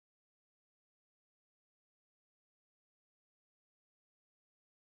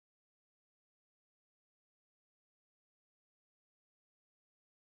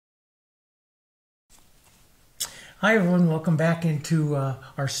Hi everyone, welcome back into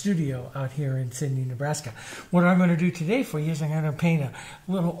our studio out here in Sidney, Nebraska. What I'm going to do today for you is I'm going to paint a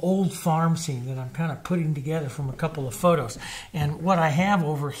little old farm scene that I'm kind of putting together from a couple of photos. And what I have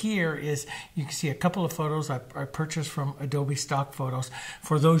over here is, you can see a couple of photos I purchased from Adobe Stock Photos.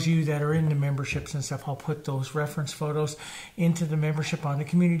 For those of you that are in the memberships and stuff, I'll put those reference photos into the membership on the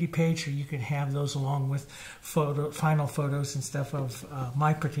community page, so you can have those along with final photos and stuff of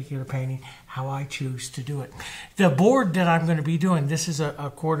my particular painting, how I choose to do it. The board that I'm going to be doing, this is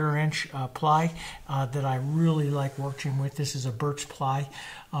a 1/4 inch ply that I really like working with. This is a birch ply,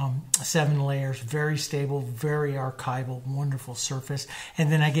 7 layers, very stable, very archival, wonderful surface.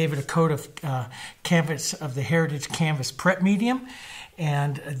 And then I gave it a coat of canvas, of the Heritage Canvas Prep Medium.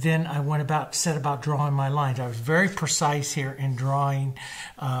 And then I set about drawing my lines. I was very precise here in drawing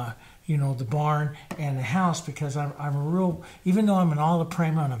you know, the barn and the house, because I'm a real, even though I'm an olive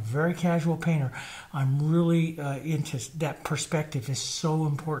primer and a very casual painter, I'm really into that perspective is so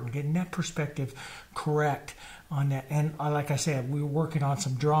important, getting that perspective correct on that. And like I said, we're working on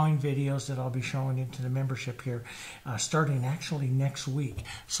some drawing videos that I'll be showing into the membership here starting actually next week.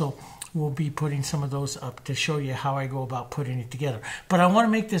 So we'll be putting some of those up to show you how I go about putting it together. But I want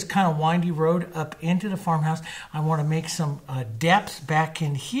to make this kind of windy road up into the farmhouse. I want to make some depth back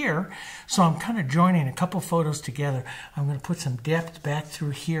in here. So I'm kind of joining a couple photos together. I'm going to put some depth back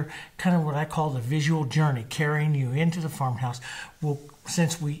through here, kind of what I call the visual journey, carrying you into the farmhouse.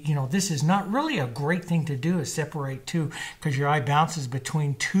 Since we, you know, this is not really a great thing to do, is separate two, because your eye bounces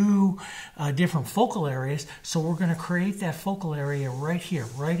between two different focal areas. So we're going to create that focal area right here,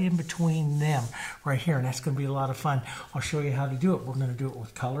 right in between them, right here. And that's going to be a lot of fun. I'll show you how to do it. We're going to do it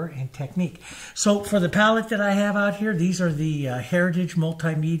with color and technique. So for the palette that I have out here, these are the Heritage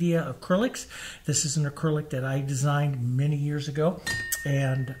MultiMedia acrylics. This is an acrylic that I designed many years ago.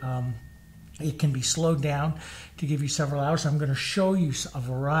 And it can be slowed down to give you several hours. I'm going to show you a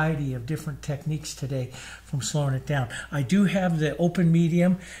variety of different techniques today from slowing it down. I do have the open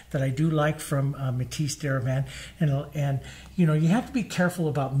medium that I do like from Matisse Deravan, and you know, you have to be careful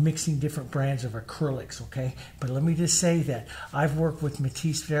about mixing different brands of acrylics, okay? But let me just say that I've worked with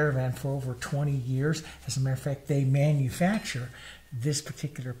Matisse Deravan for over 20 years. As a matter of fact, they manufacture this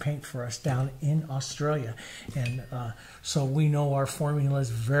particular paint for us down in Australia, and so we know our formulas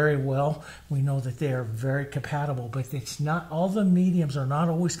very well. We know that they are very compatible, but it's not, all the mediums are not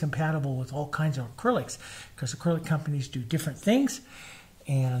always compatible with all kinds of acrylics, because acrylic companies do different things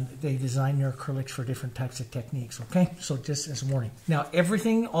and they design their acrylics for different types of techniques, okay? So just as a warning. Now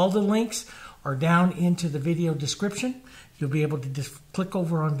everything, all the links are down into the video description. You'll be able to just click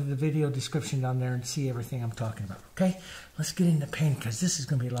over onto the video description down there and see everything I'm talking about, okay? Let's get into painting, because this is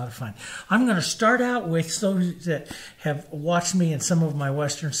going to be a lot of fun. I'm going to start out with those that have watched me in some of my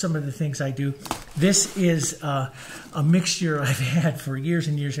westerns, some of the things I do. This is a mixture I've had for years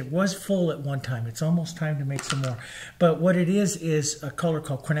and years. It was full at one time. It's almost time to make some more. But what it is a color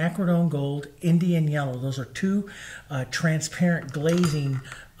called Quinacridone Gold, Indian Yellow. Those are two transparent glazing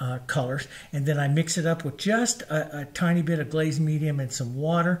colors, and then I mix it up with just a tiny bit of glazed medium and some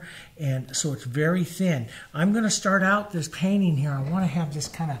water, and so it's very thin. I'm going to start out this painting here. I want to have this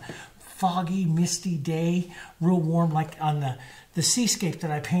kind of foggy, misty day, real warm, like on the seascape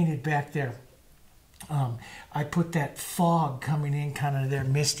that I painted back there. I put that fog coming in, kind of their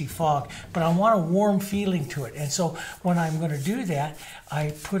misty fog, but I want a warm feeling to it. And so when I'm going to do that,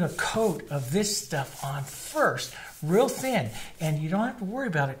 I put a coat of this stuff on first, real thin, and you don't have to worry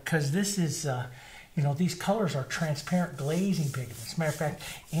about it, because this is, you know, these colors are transparent glazing pigments. As a matter of fact,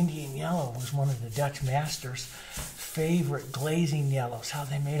 Indian Yellow was one of the Dutch masters' favorite glazing yellows, how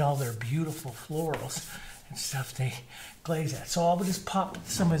they made all their beautiful florals and stuff they glaze that. So I'll just pop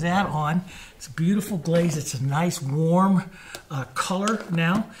some of that on. It's a beautiful glaze. It's a nice warm color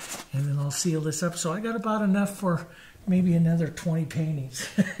now, and then I'll seal this up. So I got about enough for maybe another 20 paintings,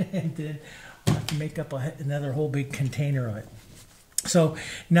 and then I'll have to make up another whole big container of it. So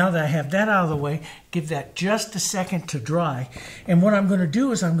now that I have that out of the way, give that just a second to dry. And what I'm going to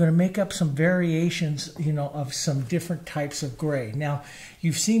do is I'm going to make up some variations, you know, of some different types of gray. Now,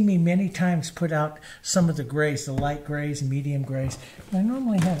 you've seen me many times put out some of the grays, the light grays, medium grays. I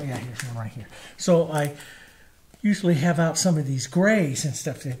normally have, yeah, here's one right here. So I usually have out some of these grays and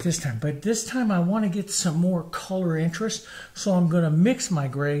stuff at this time, but this time I want to get some more color interest, so I'm going to mix my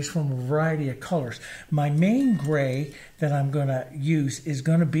grays from a variety of colors. My main gray that I'm going to use is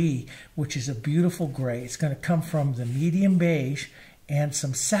going to be, which is a beautiful gray, it's going to come from the medium beige and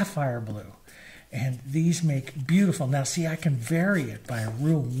some sapphire blue. And these make beautiful. Now see, I can vary it by a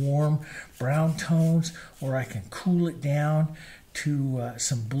real warm brown tones, or I can cool it down to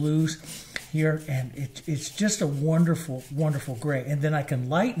some blues. here, and it's just a wonderful, wonderful gray. And then I can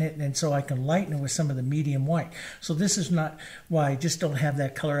lighten it, and so I can lighten it with some of the medium white. So this is not why I just don't have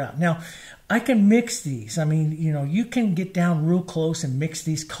that color out. Now, I can mix these. I mean, you know, you can get down real close and mix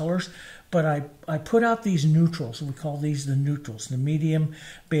these colors, but I put out these neutrals. We call these the neutrals, the medium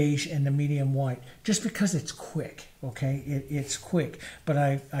beige and the medium white, just because it's quick, okay? It's quick, but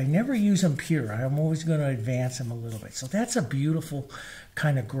I never use them pure. I'm always going to advance them a little bit. So that's a beautiful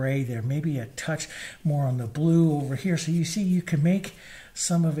kind of gray there, maybe a touch more on the blue over here. So you see, you can make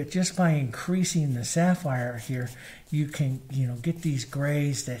some of it just by increasing the sapphire here. You can, you know, get these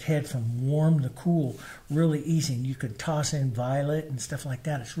grays that head from warm to cool really easy. And you could toss in violet and stuff like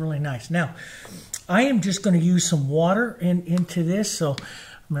that. It's really nice. Now, I am just going to use some water into this. So,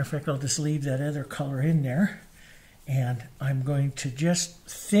 matter of fact, I'll just leave that other color in there. And I'm going to just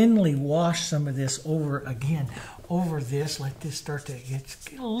thinly wash some of this over this. Let this start to get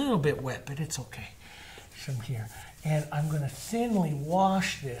a little bit wet, but it's okay. From here. And I'm going to thinly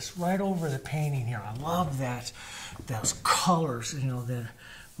wash this right over the painting here. I love that, those colors, you know,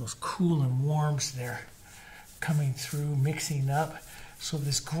 those cool and warms there coming through, mixing up. So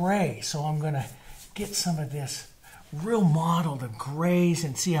this gray, so I'm going to get some of this real mottled of grays,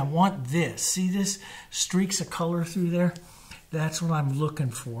 and see, I want this. See this streaks of color through there? That's what I'm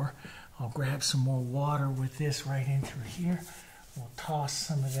looking for. I'll grab some more water with this right in through here. We'll toss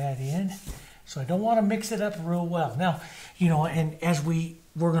some of that in. So I don't want to mix it up real well. Now, you know, and as we're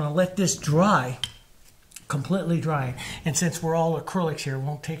going to let this dry, completely dry. And since we're all acrylics here, it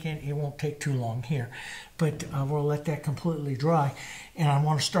won't take too long here. But we'll let that completely dry. And I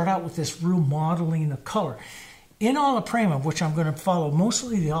want to start out with this real modeling of color. In Alla Prima, which I'm going to follow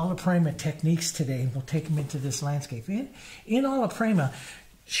mostly the Alla Prima techniques today, and we'll take them into this landscape. In Alla Prima,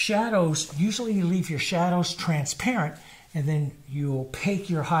 shadows, usually you leave your shadows transparent, and then you opaque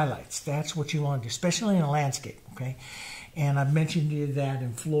your highlights. That's what you want to do, especially in a landscape, okay? And I've mentioned to you that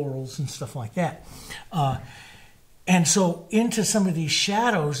in florals and stuff like that. And so into some of these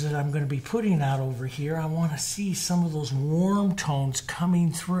shadows that I'm going to be putting out over here, I want to see some of those warm tones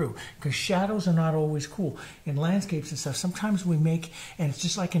coming through, because shadows are not always cool. In landscapes and stuff, sometimes we make, and it's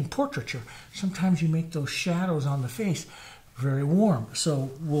just like in portraiture, sometimes you make those shadows on the face very warm.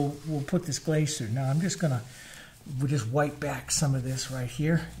 So we'll put this glaze through. Now I'm just going to we'll just wipe back some of this right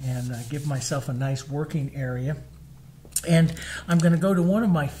here and give myself a nice working area. And I'm going to go to one of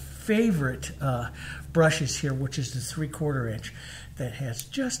my favorite brushes here, which is the 3/4 inch that has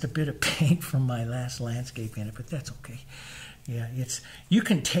just a bit of paint from my last landscape in it, but that's okay. Yeah, you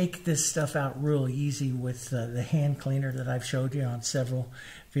can take this stuff out real easy with the hand cleaner that I've showed you on several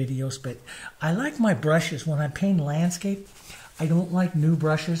videos. But I like my brushes when I paint landscape. I don't like new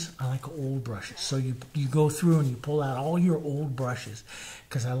brushes. I like old brushes. So you go through and you pull out all your old brushes,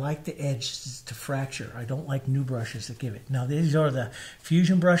 because I like the edges to fracture. I don't like new brushes that give it. Now these are the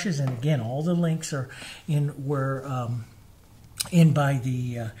fusion brushes, and again, all the links are in by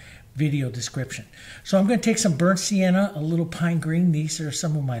the video description. So I'm going to take some burnt sienna, a little pine green. These are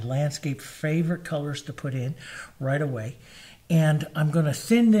some of my landscape favorite colors to put in right away. And I'm going to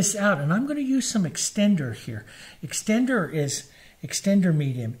thin this out, and I'm going to use some extender here. Extender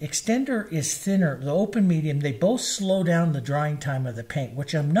medium. Extender is thinner. The open medium, they both slow down the drying time of the paint,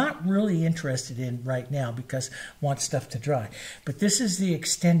 which I'm not really interested in right now because I want stuff to dry. But this is the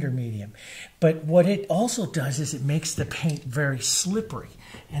extender medium. But what it also does is it makes the paint very slippery,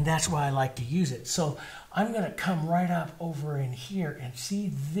 and that's why I like to use it. So I'm going to come right up over in here and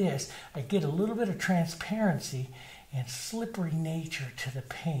see this. I get a little bit of transparency and slippery nature to the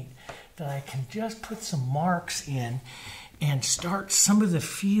paint that I can just put some marks in and start some of the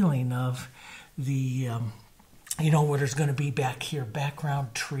feeling of the, you know, where there's going to be back here,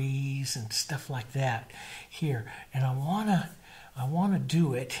 background trees and stuff like that here. And I want to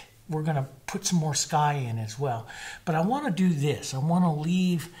do it. We're going to put some more sky in as well. But I want to do this. I want to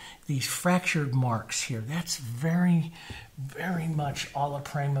leave these fractured marks here. That's very, very much Alla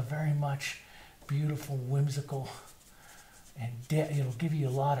Prima, very much beautiful, whimsical, and it'll give you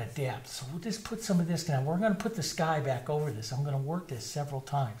a lot of depth. So we'll just put some of this down. We're going to put the sky back over this. I'm going to work this several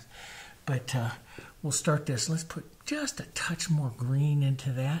times. But we'll start this. Let's put just a touch more green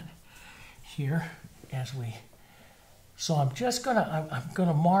into that here as we... So I'm just going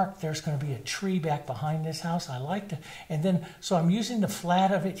to mark, there's going to be a tree back behind this house. I like to, and then, so I'm using the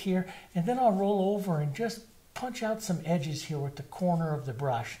flat of it here, and then I'll roll over and just punch out some edges here with the corner of the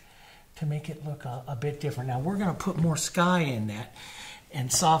brush to make it look a bit different. Now we're going to put more sky in that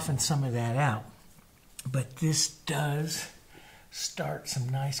and soften some of that out. But this does start some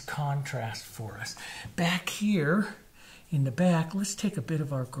nice contrast for us. Back here in the back, let's take a bit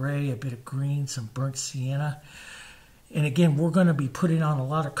of our gray, a bit of green, some burnt sienna. And again, we're going to be putting on a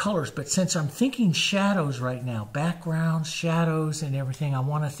lot of colors, but since I'm thinking shadows right now, backgrounds, shadows, and everything, I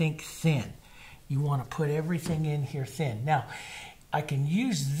want to think thin. You want to put everything in here thin. Now, I can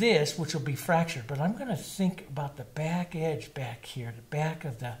use this, which will be fractured, but I'm going to think about the back edge back here, the back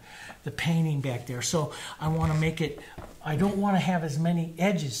of the painting back there. So I want to make it, I don't want to have as many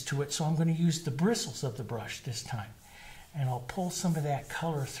edges to it, so I'm going to use the bristles of the brush this time. And I'll pull some of that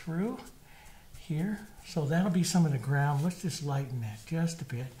color through here. So that'll be some of the ground. Let's just lighten that just a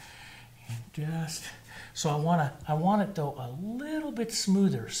bit. And just, so I want it though a little bit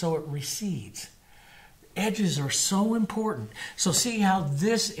smoother so it recedes. Edges are so important. So see how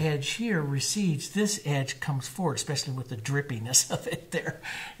this edge here recedes, this edge comes forward, especially with the drippiness of it there.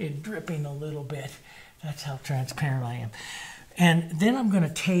 It's dripping a little bit. That's how transparent I am. And then I'm going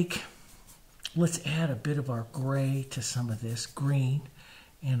to take, let's add a bit of our gray to some of this green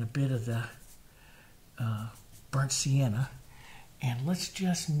and a bit of the burnt sienna. And let's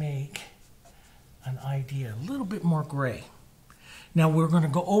just make an idea, a little bit more gray. Now we're going to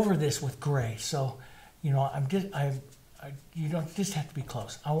go over this with gray. So, you know, you don't just have to be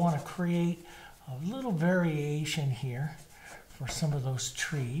close. I want to create a little variation here for some of those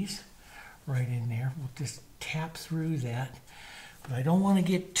trees right in there. We'll just tap through that. But I don't want to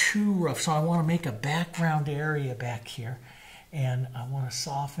get too rough, so I want to make a background area back here. And I want to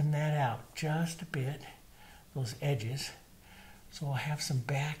soften that out just a bit, those edges. So I'll have some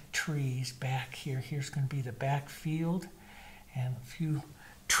back trees back here. Here's going to be the back field and a few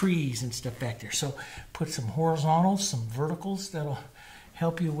trees and stuff back there. So put some horizontals, some verticals that'll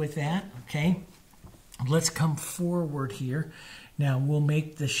help you with that, okay? Let's come forward here. Now we'll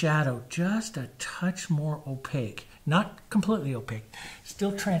make the shadow just a touch more opaque. Not completely opaque,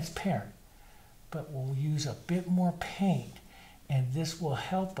 still transparent, but we'll use a bit more paint, and this will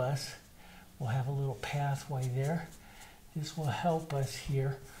help us. We'll have a little pathway there. This will help us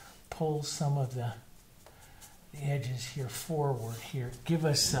here pull some of the edges here forward here. Give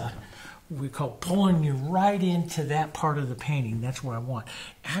us what we call pulling you right into that part of the painting. That's what I want.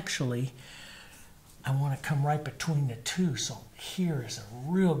 Actually, I want to come right between the two, so here is a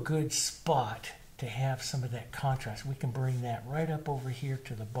real good spot to have some of that contrast. We can bring that right up over here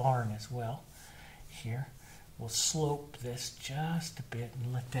to the barn as well. Here, we'll slope this just a bit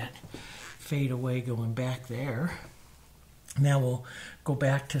and let that fade away going back there. Now we'll go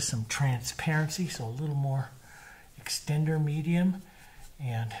back to some transparency, so a little more extender medium,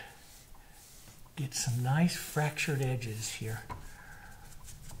 and get some nice fractured edges here.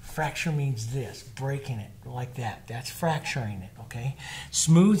 Fracture means this, breaking it like that. That's fracturing it, okay?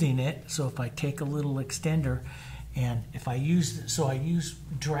 Smoothing it, so if I take a little extender and if I use, so I use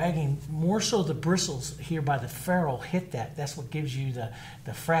dragging, more so the bristles here by the ferrule hit that. That's what gives you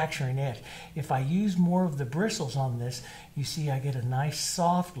the fracturing edge. If I use more of the bristles on this, you see I get a nice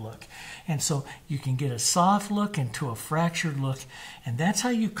soft look. And so you can get a soft look into a fractured look, and that's how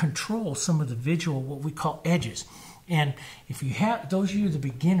you control some of the visual, what we call edges. And if you have, those of you the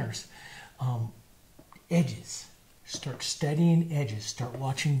beginners, edges, start studying edges, start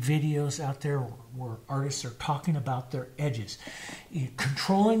watching videos out there where artists are talking about their edges.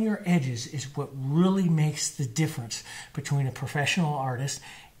 Controlling your edges is what really makes the difference between a professional artist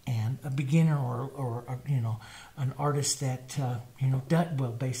and a beginner, or you know, an artist that you know,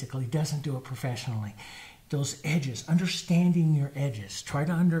 basically doesn't do it professionally. Those edges, understanding your edges, try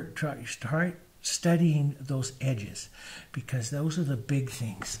studying those edges, because those are the big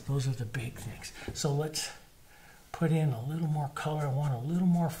things. Those are the big things. So let's put in a little more color. I want a little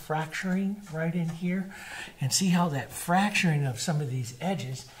more fracturing right in here, and see how that fracturing of some of these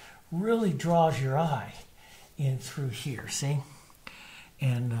edges really draws your eye in through here, see?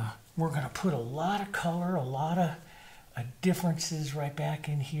 And we're going to put a lot of color, a lot of differences right back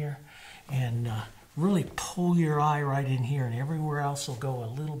in here, and really pull your eye right in here, and everywhere else will go a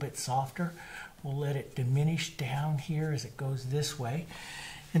little bit softer. We'll let it diminish down here as it goes this way.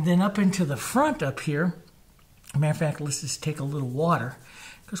 And then up into the front up here, matter of fact, let's just take a little water,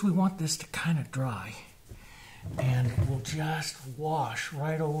 because we want this to kind of dry. And we'll just wash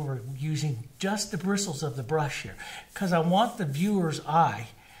right over using just the bristles of the brush here, because I want the viewer's eye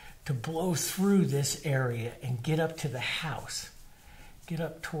to blow through this area and get up to the house, get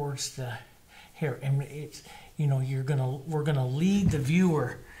up towards the hair. And it's, you know, we're gonna lead the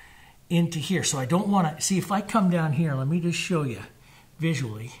viewer into here. So I don't want to see, if I come down here, let me just show you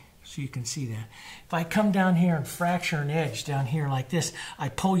visually so you can see that. If I come down here and fracture an edge down here like this, I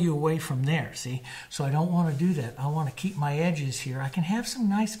pull you away from there, see? So I don't want to do that. I want to keep my edges here. I can have some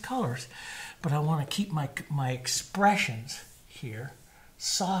nice colors, but I want to keep my expressions here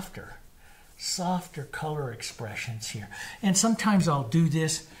softer color expressions here. And sometimes I'll do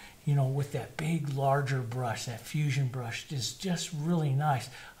this, you know, with that big, larger brush, that fusion brush is just really nice.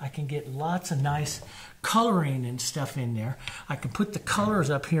 I can get lots of nice coloring and stuff in there. I can put the colors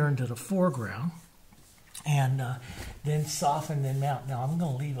up here into the foreground and then soften them out. Now I'm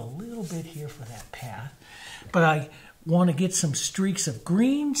going to leave a little bit here for that path, but I want to get some streaks of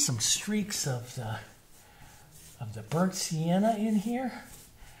green, some streaks of the burnt sienna in here.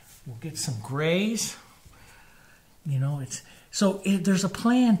 We'll get some grays. You know, there's a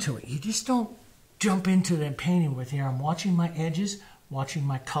plan to it. You just don't jump into that painting with here. I'm watching my edges, watching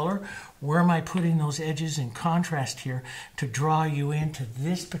my color. Where am I putting those edges in contrast here to draw you into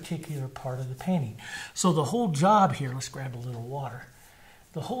this particular part of the painting? So the whole job here, let's grab a little water.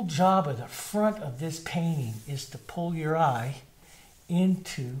 The whole job of the front of this painting is to pull your eye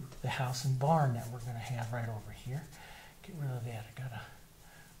into the house and barn that we're going to have right over here. Get rid of that. I got a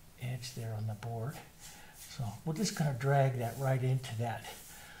edge there on the board. So we're just going to drag that right into that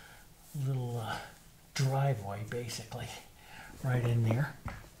little driveway, basically, right in there.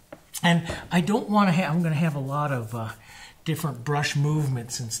 And I don't want to have, I'm going to have a lot of different brush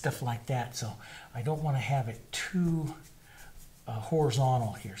movements and stuff like that, so I don't want to have it too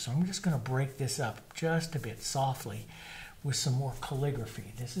horizontal here. So I'm just going to break this up just a bit softly with some more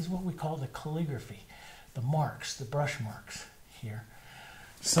calligraphy. This is what we call the calligraphy, the marks, the brush marks here.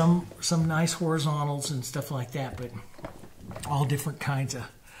 Some nice horizontals and stuff like that, but all different kinds of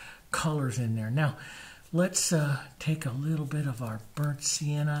colors in there. Now, let's take a little bit of our burnt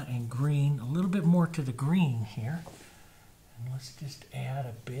sienna and green, a little bit more to the green here. And let's just add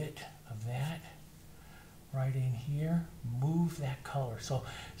a bit of that right in here. Move that color. So,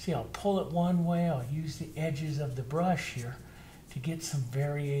 see, I'll pull it one way. I'll use the edges of the brush here to get some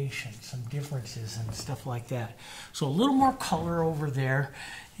variation, some differences and stuff like that. So a little more color over there,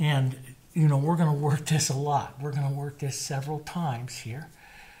 and you know, we're going to work this a lot. We're going to work this several times here,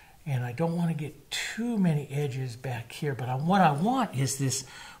 and I don't want to get too many edges back here, but what I want is this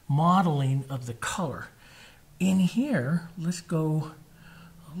modeling of the color. In here, let's go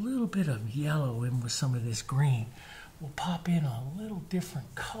a little bit of yellow in with some of this green. We'll pop in a little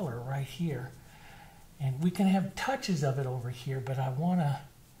different color right here. And we can have touches of it over here, but I want to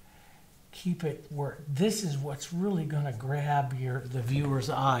keep it where this is what's really going to grab the viewer's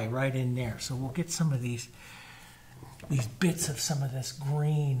eye right in there. So we'll get some of these bits of some of this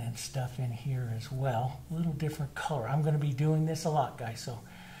green and stuff in here as well. A little different color. I'm going to be doing this a lot, guys, so,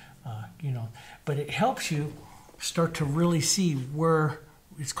 you know. But it helps you start to really see where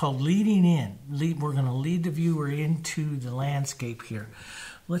it's called leading in. We're going to lead the viewer into the landscape here.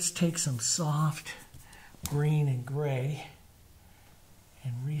 Let's take some soft green and gray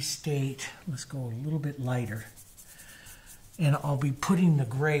and restate. Let's go a little bit lighter, and I'll be putting the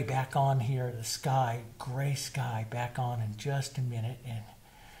gray back on here, the sky, gray sky back on in just a minute, and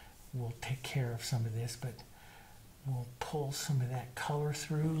we'll take care of some of this, but we'll pull some of that color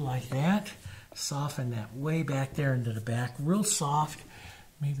through like that, soften that way back there into the back, real soft,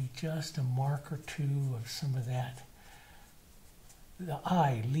 maybe just a mark or two of some of that. The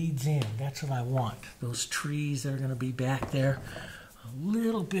eye leads in. That's what I want. Those trees that are going to be back there. A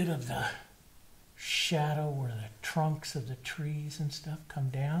little bit of the shadow where the trunks of the trees and stuff come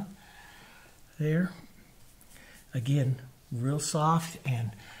down. There. Again, real soft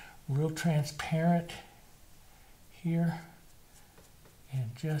and real transparent here.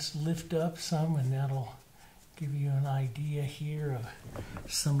 And just lift up some, and that'll give you an idea here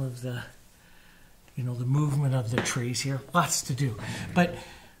of some of the, you know, the movement of the trees here. Lots to do. But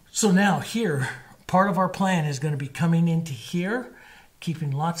so now here, part of our plan is going to be coming into here,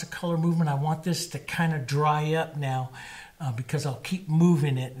 keeping lots of color movement. I want this to kind of dry up now because I'll keep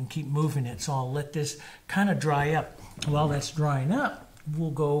moving it and keep moving it. So I'll let this kind of dry up. While that's drying up,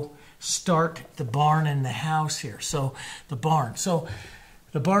 we'll go start the barn and the house here. So the barn. So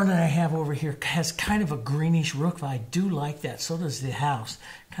the barn that I have over here has kind of a greenish roof. I do like that. So does the house.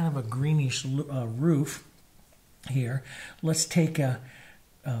 Kind of a greenish roof here. Let's take a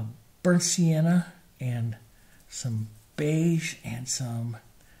burnt sienna and some beige and some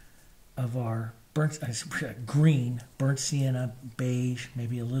of our green, burnt sienna, beige,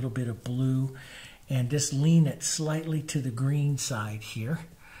 maybe a little bit of blue, and just lean it slightly to the green side here.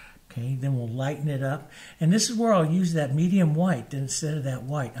 Okay, then we'll lighten it up. And this is where I'll use that medium white instead of that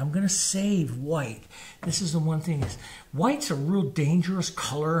white. I'm going to save white. This is the one thing is, white's a real dangerous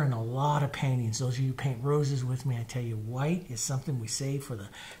color in a lot of paintings. Those of you who paint roses with me, I tell you, white is something we save for the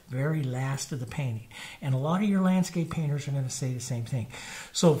very last of the painting. And a lot of your landscape painters are going to say the same thing.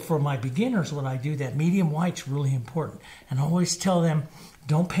 So for my beginners, what I do, that medium white's really important. And I always tell them,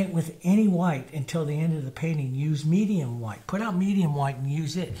 don't paint with any white until the end of the painting. Use medium white. Put out medium white and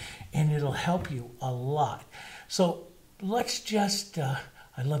use it, and it'll help you a lot. So let's just,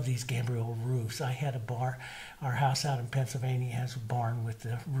 I love these gambrel roofs. I had a barn, our house out in Pennsylvania has a barn with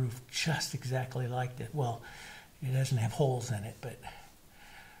the roof just exactly like that. Well, it doesn't have holes in it, but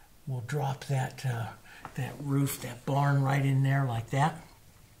we'll drop that, that roof, that barn right in there like that.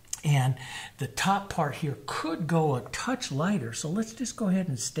 And the top part here could go a touch lighter, so let's just go ahead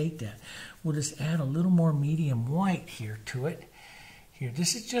and state that. We'll just add a little more medium white here to it. Here,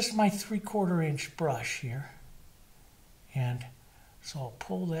 this is just my 3/4 inch brush here. And so I'll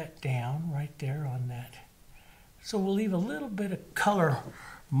pull that down right there on that. So we'll leave a little bit of color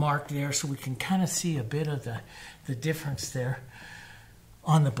mark there so we can kind of see a bit of the difference there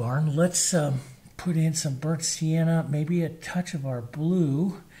on the barn. Let's put in some burnt sienna, maybe a touch of our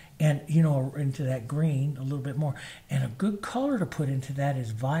blue, and, you know, into that green a little bit more. And a good color to put into that is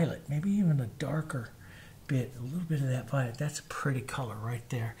violet, maybe even a darker bit, a little bit of that violet. That's a pretty color right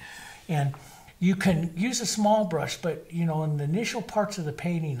there. And you can use a small brush, but, you know, in the initial parts of the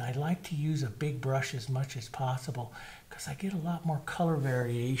painting, I like to use a big brush as much as possible because I get a lot more color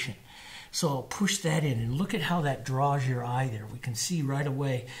variation. So I'll push that in, and look at how that draws your eye there. We can see right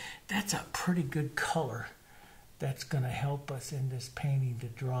away that's a pretty good color. That's going to help us in this painting to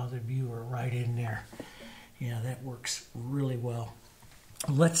draw the viewer right in there. Yeah, that works really well.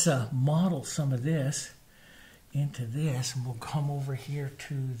 Let's model some of this into this, and we'll come over here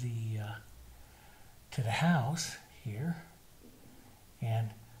to the house here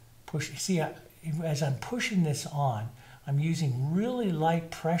and push. See, as I'm pushing this on, I'm using really light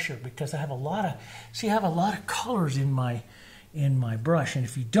pressure because I have a lot of, see, I have a lot of colors in my brush. And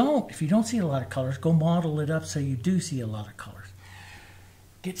if you don't see a lot of colors, go model it up so you do see a lot of colors.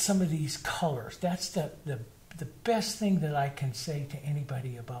 Get some of these colors. That's the best thing that I can say to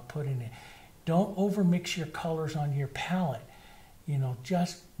anybody about putting it. Don't overmix your colors on your palette. You know,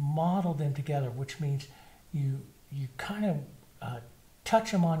 just model them together, which means you kind of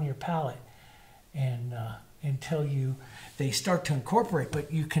touch them on your palette and until they start to incorporate,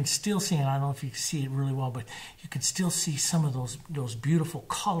 but you can still see, and I don't know if you can see it really well, but you can still see some of those beautiful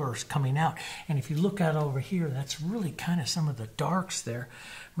colors coming out. And if you look out over here, that's really kind of some of the darks there.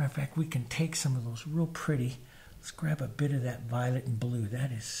 Matter of fact, we can take some of those real pretty, let's grab a bit of that violet and blue.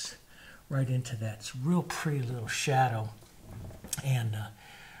 That is right into that. It's a real pretty little shadow. And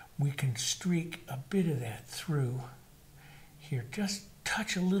we can streak a bit of that through here. Just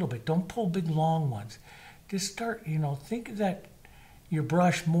touch a little bit. Don't pull big long ones. Just start, you know, think of that, your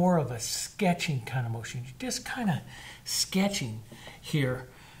brush more of a sketching kind of motion. You're just kind of sketching here.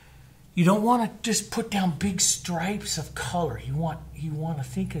 You don't want to just put down big stripes of color. You want to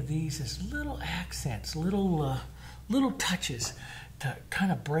think of these as little accents, little touches to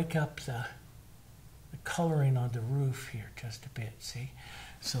kind of break up the coloring on the roof here just a bit, see?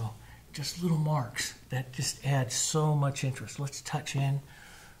 So just little marks. That just adds so much interest. Let's touch in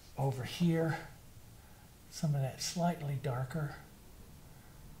over here. Some of that slightly darker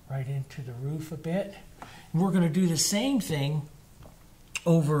right into the roof a bit. And we're going to do the same thing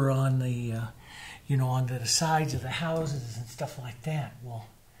over on the, you know, on the sides of the houses and stuff like that. We'll,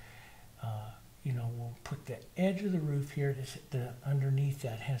 you know, we'll put the edge of the roof here. Underneath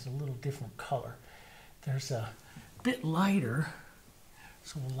that has a little different color. There's a bit lighter,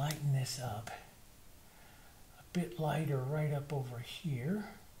 so we'll lighten this up. A bit lighter right up over here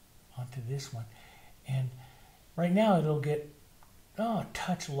onto this one. And right now it'll get a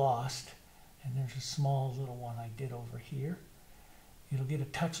touch lost, and there's a small little one I did over here. It'll get a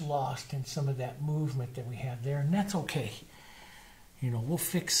touch lost in some of that movement that we have there, and that's okay. You know, we'll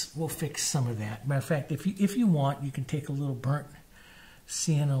fix some of that. Matter of fact, if you want, you can take a little burnt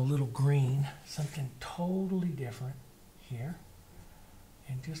sienna, a little green, something totally different here,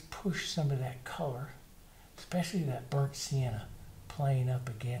 and just push some of that color, especially that burnt sienna, playing up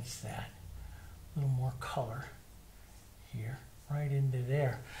against that. A little more color here, right into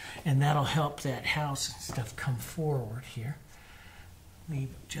there. And that'll help that house and stuff come forward here. Leave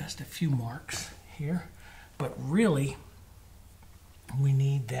just a few marks here. But really, we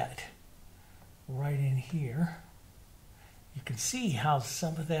need that right in here. You can see how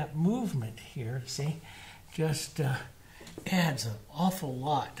some of that movement here, see, just adds an awful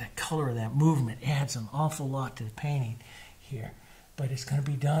lot. That color, that movement adds an awful lot to the painting here. But it's going to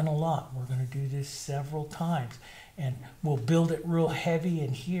be done a lot. We're going to do this several times. And we'll build it real heavy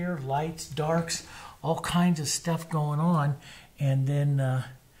in here, lights, darks, all kinds of stuff going on. And then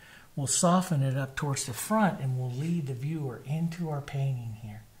we'll soften it up towards the front and we'll lead the viewer into our painting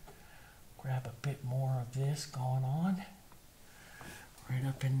here. Grab a bit more of this going on. Right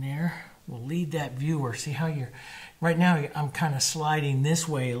up in there. We'll lead that viewer. See how you're... Right now I'm kind of sliding this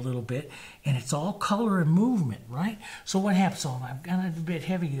way a little bit, and it's all color and movement, right? So what happens? So I've got it a bit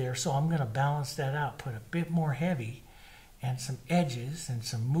heavy there, so I'm going to balance that out. Put a bit more heavy and some edges and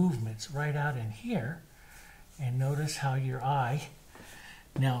some movements right out in here. And notice how your eye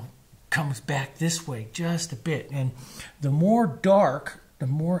now comes back this way just a bit. And the more dark, the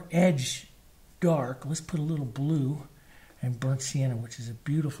more edge dark. Let's put a little blue and burnt sienna, which is a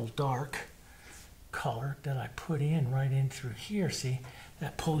beautiful dark color that I put in right in through here. See,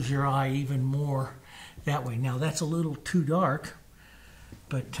 that pulls your eye even more that way. Now that's a little too dark,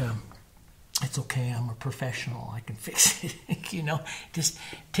 but it's okay. I'm a professional. I can fix it. You know, just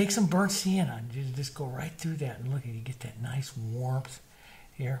take some burnt sienna and just go right through that, and look at you get that nice warmth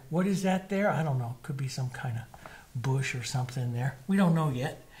here. What is that there? I don't know. Could be some kind of bush or something there. We don't know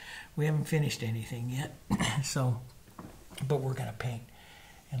yet. We haven't finished anything yet. So, but we're going to paint.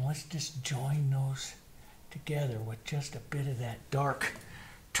 And let's just join those together with just a bit of that dark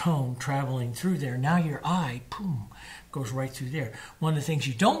tone traveling through there. Now your eye, boom, goes right through there. One of the things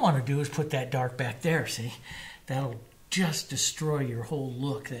you don't want to do is put that dark back there, see? That'll just destroy your whole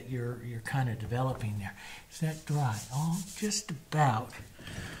look that you're kind of developing there. Is that dry? Oh, just about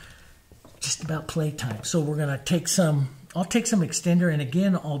playtime. So we're going to take some, I'll take some extender, and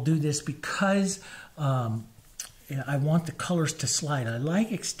again, I'll do this because I want the colors to slide. I like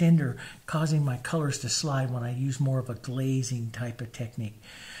extender causing my colors to slide when I use more of a glazing type of technique.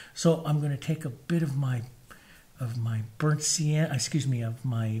 So I'm going to take a bit of my burnt sienna, of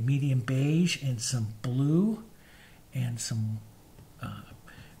my medium beige and some blue and some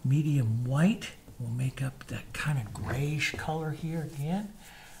medium white. We'll make up that kind of grayish color here again.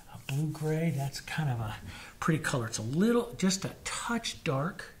 A blue-gray, that's kind of a pretty color. It's a little, just a touch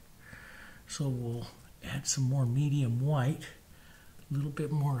dark. So we'll add some more medium white, a little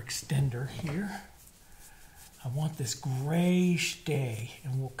bit more extender here. I want this grayish day,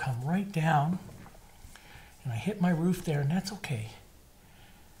 and we'll come right down, and I hit my roof there, and that's okay.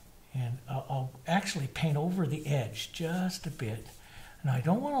 And I'll actually paint over the edge just a bit. And I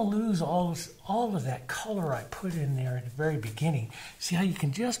don't want to lose all of that color I put in there at the very beginning. See how you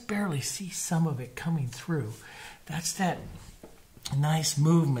can just barely see some of it coming through. That's that nice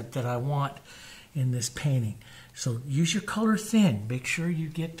movement that I want in this painting. So use your color thin. Make sure you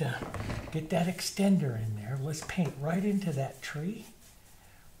get that extender in there. Let's paint right into that tree.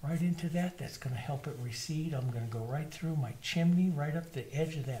 Right into that. That's going to help it recede. I'm going to go right through my chimney, right up the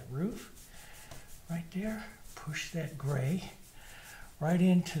edge of that roof. Right there. Push that gray right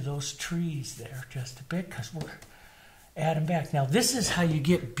into those trees there just a bit, because we're adding back. Now this is how you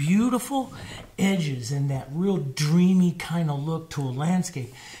get beautiful edges and that real dreamy kind of look to a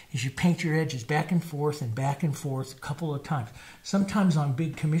landscape, is you paint your edges back and forth a couple of times. Sometimes on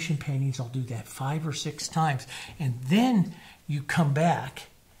big commission paintings I'll do that 5 or 6 times, and then you come back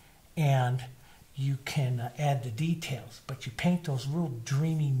and you can add the details, but you paint those real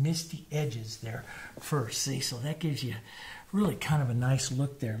dreamy misty edges there first. See, so that gives you really kind of a nice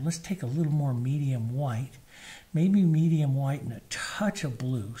look there. Let's take a little more medium white, maybe medium white and a touch of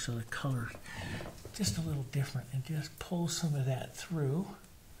blue, so the color just a little different, and just pull some of that through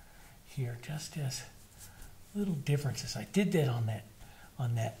here, just as little differences. I did that on that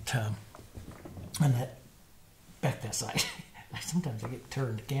back that side. Sometimes I get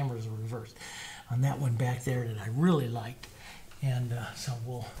turned, the cameras are reversed. On that one back there that I really liked, and so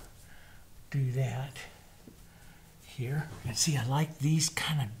we'll do that here. And see, I like these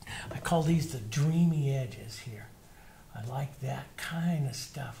kind of, I call these the dreamy edges here. I like that kind of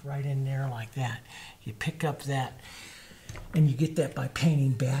stuff right in there like that. You pick up that, and you get that by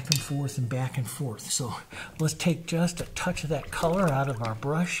painting back and forth and back and forth. So let's take just a touch of that color out of our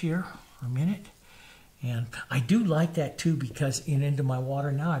brush here for a minute. And I do like that too, because into my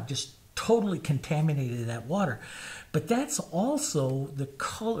water now I've just totally contaminated that water. But that's also the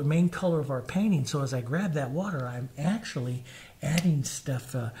color, main color of our painting. So as I grab that water, I'm actually adding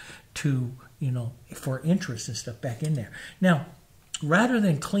stuff to, you know, for interest and stuff back in there. Now, rather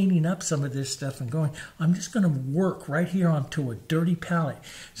than cleaning up some of this stuff and going, I'm just going to work right here onto a dirty palette.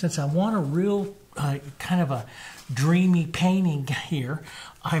 Since I want a real kind of a dreamy painting here,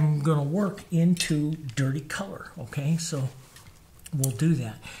 I'm going to work into dirty color, okay? So we'll do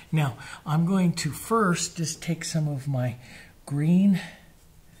that. Now, I'm going to first just take some of my green,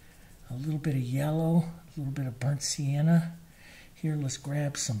 a little bit of yellow, a little bit of burnt sienna. Here, let's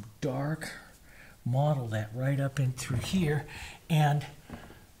grab some dark, model that right up in through here, and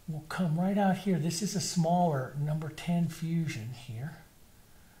we'll come right out here. This is a smaller number 10 fusion here.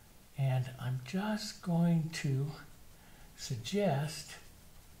 And I'm just going to suggest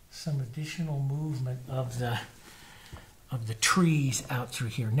some additional movement of the trees out through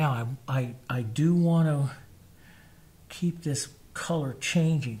here. Now, I do want to keep this color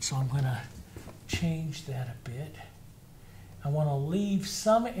changing, so I'm going to change that a bit. I want to leave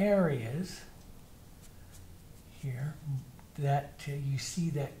some areas here that you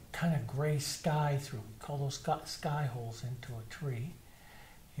see that kind of gray sky through. We call those sky holes into a tree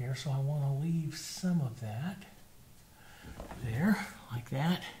here, so I want to leave some of that there, like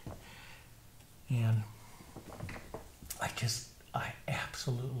that. And I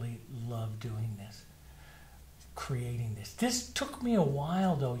absolutely love doing this, creating this. This took me a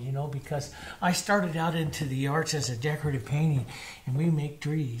while though, you know, because I started out into the arts as a decorative painting, and we make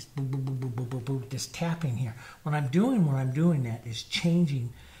trees, boop, boop, boop, boop, boop, boop, boop, just tapping here. What I'm doing when I'm doing that is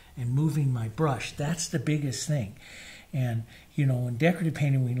changing and moving my brush. That's the biggest thing. And, you know, in decorative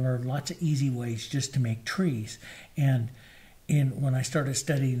painting, we learn lots of easy ways just to make trees. And when I started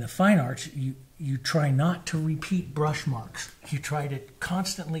studying the fine arts, you try not to repeat brush marks. You try to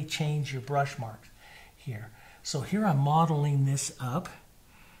constantly change your brush marks here. So here I'm modeling this up.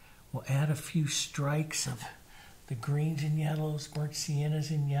 We'll add a few strikes of the greens and yellows, burnt siennas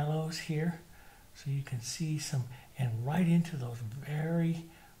and yellows here. So you can see some, and right into those very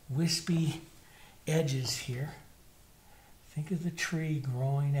wispy edges here. Think of the tree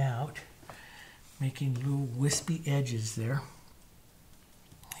growing out, making little wispy edges there.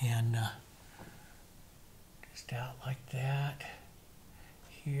 And just out like that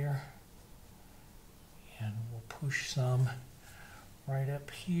here. And we'll push some right up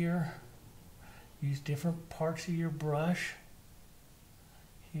here. Use different parts of your brush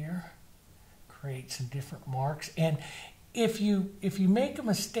here. Create some different marks. And if you make a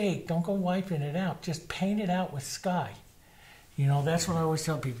mistake, don't go wiping it out. Just paint it out with sky. You know, that's what I always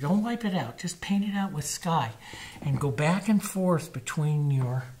tell people. Don't wipe it out. Just paint it out with sky. And go back and forth between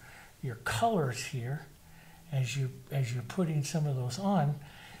your colors here as you're putting some of those on.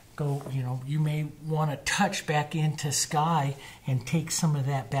 Go, you know, you may want to touch back into sky and take some of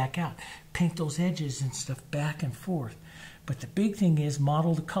that back out. Paint those edges and stuff back and forth. But the big thing is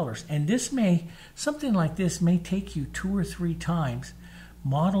model the colors. And this something like this may take you 2 or 3 times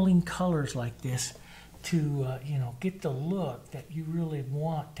modeling colors like this to, you know, get the look that you really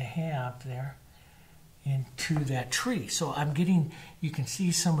want to have there into that tree. So I'm getting, you can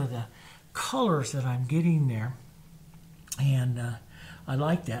see some of the colors that I'm getting there. And I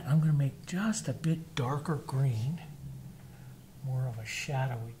like that. I'm going to make just a bit darker green, more of a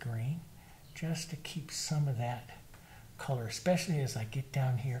shadowy green, just to keep some of that color, especially as I get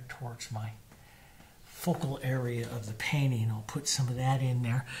down here towards my focal area of the painting. I'll put some of that in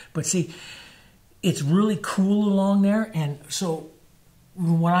there. But see, it's really cool along there, and so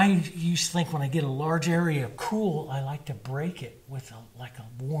when I used to think when I get a large area cool, I like to break it with like a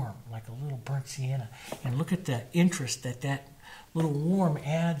warm, like a little burnt sienna. And look at the interest that little warm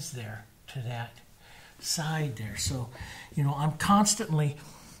adds there to that side there. So, you know, I'm constantly,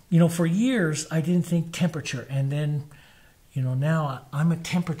 you know, for years I didn't think temperature, and then, you know, now I'm a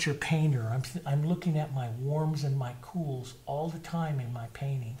temperature painter. I'm looking at my warms and my cools all the time in my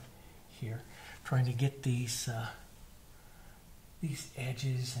painting here, trying to get these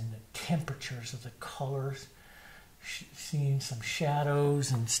edges and the temperatures of the colors, seeing some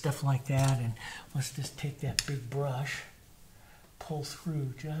shadows and stuff like that. And let's just take that big brush, pull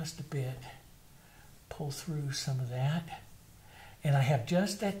through just a bit, pull through some of that. And I have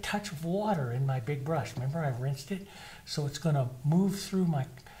just that touch of water in my big brush. Remember, I rinsed it? So it's going to move through my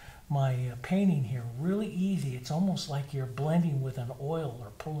painting here really easy. It's almost like you're blending with an oil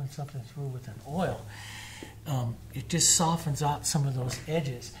or pulling something through with an oil. It just softens out some of those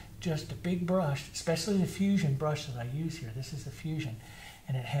edges. Just a big brush, especially the fusion brush that I use here. This is the fusion.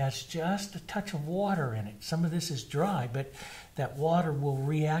 And it has just a touch of water in it. Some of this is dry, but that water will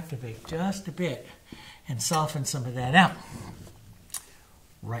reactivate just a bit and soften some of that out.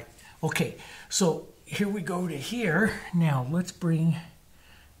 Right. Okay, so here we go to here. Now let's bring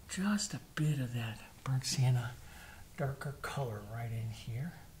just a bit of that burnt sienna, darker color right in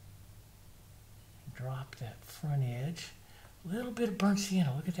here. Drop that front edge. A little bit of burnt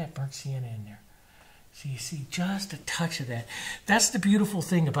sienna. Look at that burnt sienna in there. So you see just a touch of that. That's the beautiful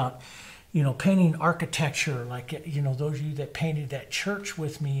thing about, you know, painting architecture, like, you know, those of you that painted that church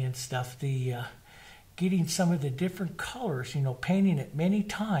with me and stuff, the getting some of the different colors, you know, painting it many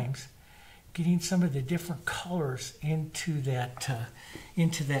times, getting some of the different colors into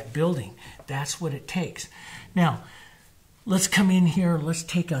that building. That's what it takes. Now, let's come in here. Let's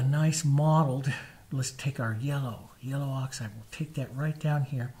take a nice mottled, let's take our yellow oxide. We'll take that right down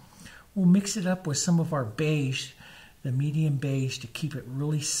here. We'll mix it up with some of our beige, the medium beige, to keep it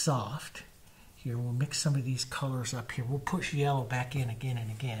really soft. Here, we'll mix some of these colors up here. We'll push yellow back in again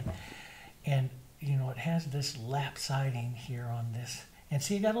and again. And, you know, it has this lap siding here on this. And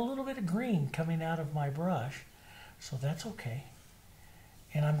see, I got a little bit of green coming out of my brush, so that's okay.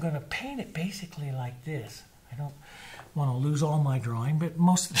 And I'm going to paint it basically like this. I don't want to lose all my drawing, but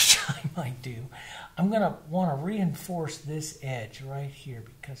most of the time I do. I'm going to want to reinforce this edge right here,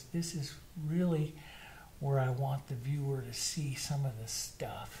 because this is really where I want the viewer to see some of the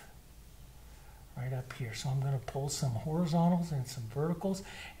stuff. Right up here. So I'm going to pull some horizontals and some verticals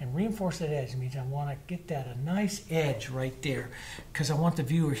and reinforce that edge. It means I want to get that a nice edge right there, because I want the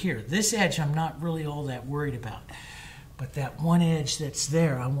viewer here. This edge I'm not really all that worried about. But that one edge that's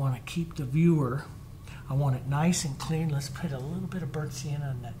there, I want to keep the viewer, I want it nice and clean. Let's put a little bit of burnt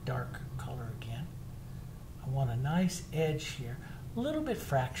sienna in that dark color again. I want a nice edge here. A little bit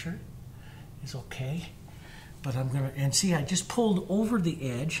fractured is okay. But I'm going to, and see, I just pulled over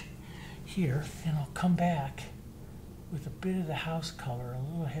the edge here, and I'll come back with a bit of the house color,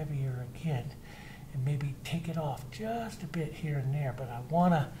 a little heavier again, and maybe take it off just a bit here and there. But I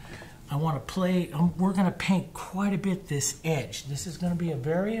want to play, we're going to paint quite a bit this edge. This is going to be a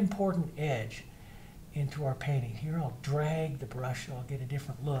very important edge into our painting. Here I'll drag the brush so I'll get a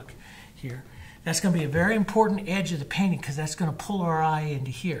different look here. That's going to be a very important edge of the painting, because that's going to pull our eye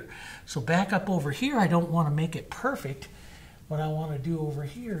into here. So back up over here, I don't want to make it perfect. What I want to do over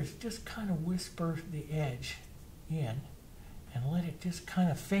here is just kind of whisper the edge in and let it just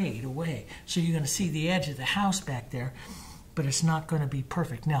kind of fade away. So you're going to see the edge of the house back there, but it's not going to be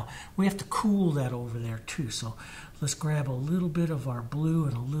perfect. Now, we have to cool that over there too. So let's grab a little bit of our blue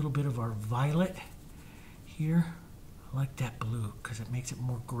and a little bit of our violet here. I like that blue because it makes it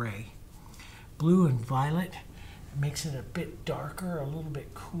more gray. Blue and violet, it makes it a bit darker, a little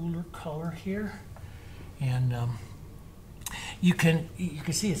bit cooler color here. And you can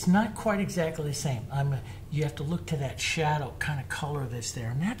see it's not quite exactly the same. You have to look to that shadow kind of color that's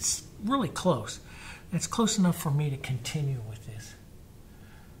there, and that's really close. It's close enough for me to continue with this,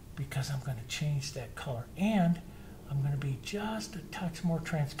 because I'm going to change that color, and I'm going to be just a touch more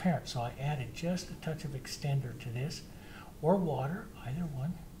transparent. So I added just a touch of extender to this, or water, either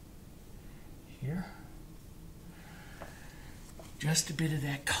one. Here, just a bit of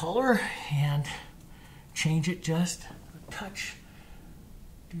that color, and change it just a touch.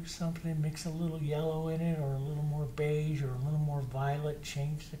 Do something, mix a little yellow in it, or a little more beige, or a little more violet.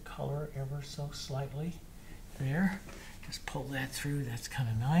 Change the color ever so slightly. There, just pull that through. That's kind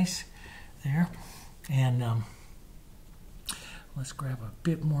of nice there. And let's grab a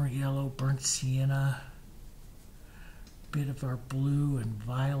bit more yellow, burnt sienna, bit of our blue and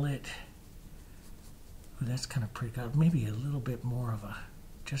violet. Oh, that's kind of pretty good. Maybe a little bit more of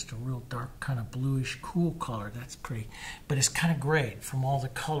just a real dark kind of bluish cool color. That's pretty, but it's kind of gray from all the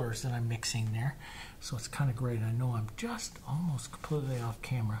colors that I'm mixing there. So it's kind of great. I know I'm just almost completely off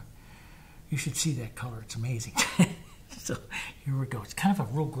camera. You should see that color. It's amazing. So here we go. It's kind of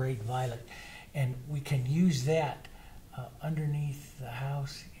a real great violet, and we can use that underneath the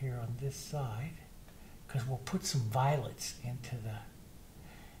house here on this side, because we'll put some violets into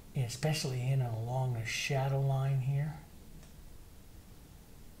the, especially in and along the shadow line here.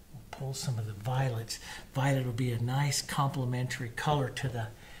 We'll pull some of the violets. Violet will be a nice complementary color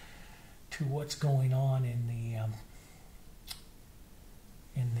to what's going on in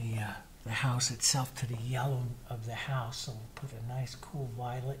the house itself, to the yellow of the house. So we'll put a nice cool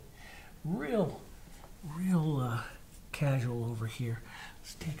violet, real casual over here.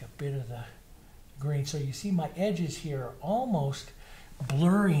 Let's take a bit of the green. So you see my edges here are almost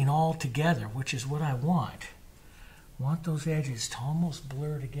blurring all together, which is what I want. I want those edges to almost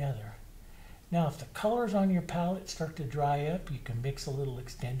blur together. Now, if the colors on your palette start to dry up, you can mix a little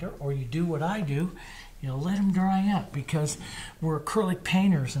extender, or you do what I do, let them dry up, because we're acrylic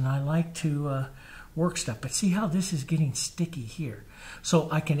painters and I like to work stuff. But see how this is getting sticky here. So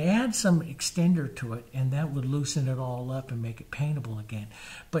I can add some extender to it, and that would loosen it all up and make it paintable again.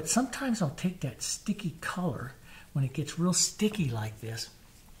 But sometimes I'll take that sticky color when it gets real sticky like this.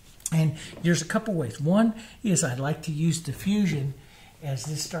 And there's a couple ways. One is I like to use diffusion as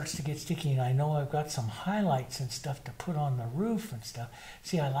this starts to get sticky, and I know I've got some highlights and stuff to put on the roof and stuff,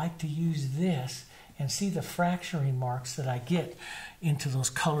 see, I like to use this and see the fracturing marks that I get into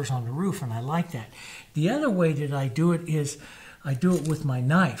those colors on the roof, and I like that. The other way that I do it is I do it with my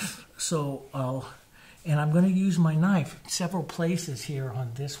knife. So I'm going to use my knife several places here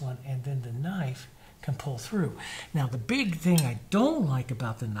on this one, and then the knife can pull through. Now, the big thing I don't like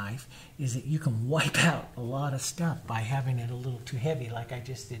about the knife is that you can wipe out a lot of stuff by having it a little too heavy like I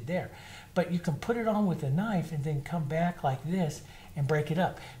just did there. But you can put it on with a knife and then come back like this and break it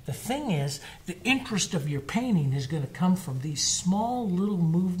up. The thing is, the interest of your painting is going to come from these small little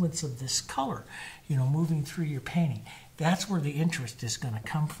movements of this color, you know, moving through your painting. That's where the interest is going to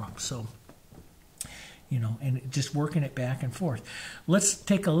come from. So, you know, and just working it back and forth. Let's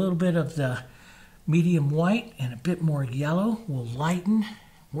take a little bit of the medium white and a bit more yellow. We'll lighten,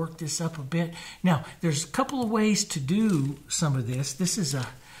 work this up a bit. Now, there's a couple of ways to do some of this. This is a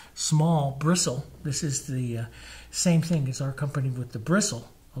small bristle. This is the same thing as our company with the bristle,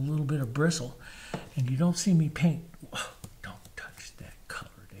 a little bit of bristle. And you don't see me paint. Oh, don't touch that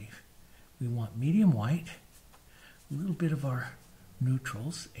color, Dave. We want medium white, a little bit of our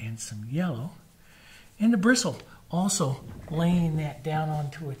neutrals, and some yellow. And the bristle, also laying that down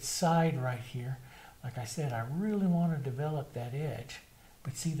onto its side right here. Like I said, I really want to develop that edge.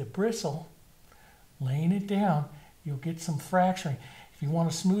 But see, the bristle, laying it down, you'll get some fracturing. If you want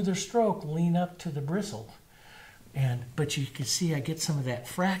a smoother stroke, lean up to the bristle. But you can see I get some of that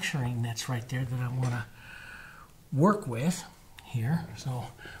fracturing that's right there that I want to work with here. So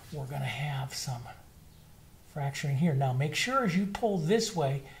we're going to have some fracturing here. Now make sure as you pull this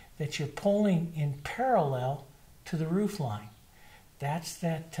way that you're pulling in parallel to the roof line. That's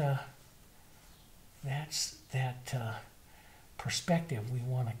that perspective we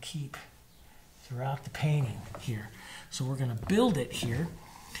want to keep throughout the painting here. So we're going to build it here,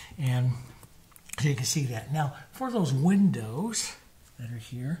 and so you can see that. Now for those windows that are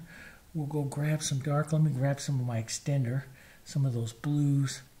here, we'll go grab some dark. Let me grab some of my extender, some of those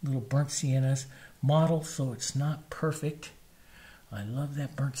blues, little burnt siennas, model so it's not perfect. I love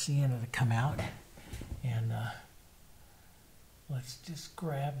that burnt sienna to come out. And let's just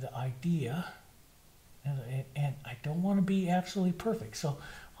grab the idea. And I don't want to be absolutely perfect, so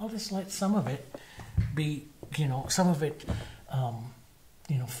I'll just let some of it be, you know, some of it,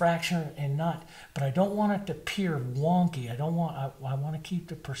 you know, fracture and not. But I don't want it to appear wonky. I want to keep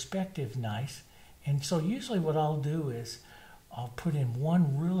the perspective nice. And so usually what I'll do is I'll put in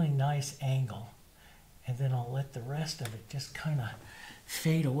one really nice angle, and then I'll let the rest of it just kind of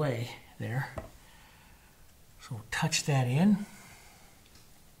fade away there. So we'll touch that in.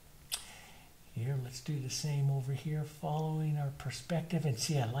 Here, let's do the same over here, following our perspective. And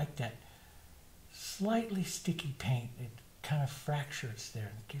see, I like that slightly sticky paint. It kind of fractures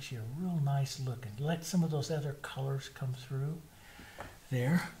there. It gives you a real nice look. And let some of those other colors come through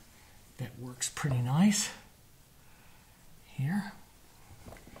there. That works pretty nice here.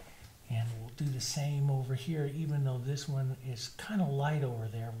 And we'll do the same over here, even though this one is kind of light over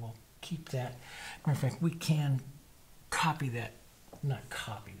there. We'll keep that. Matter of fact, we can copy that, not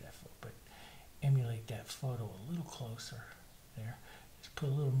copy that photo, but emulate that photo a little closer there. Just put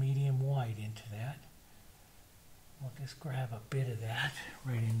a little medium white into that. We'll just grab a bit of that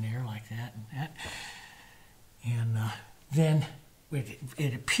right in there like that and that. And then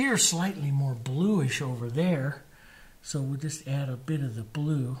it appears slightly more bluish over there, so we'll just add a bit of the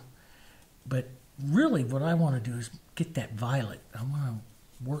blue. But really what I want to do is get that violet. I want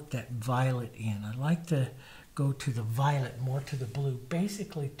to work that violet in. I like to go to the violet more to the blue,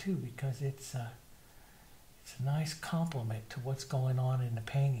 basically too, because it's a nice complement to what's going on in the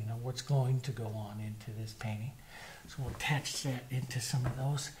painting, or what's going to go on into this painting. So we'll attach that into some of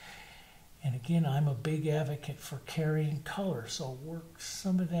those. And again, I'm a big advocate for carrying color, so work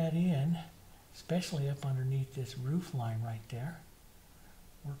some of that in, especially up underneath this roof line right there.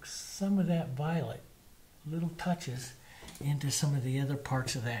 Work some of that violet, little touches, into some of the other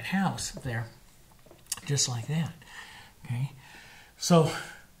parts of that house there, just like that. Okay, so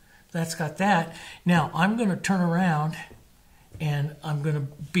that's got that. Now I'm going to turn around and I'm going to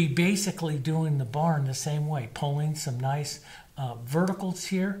be basically doing the barn the same way, pulling some nice verticals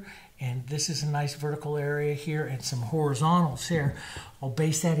here, and this is a nice vertical area here, and some horizontals here. I'll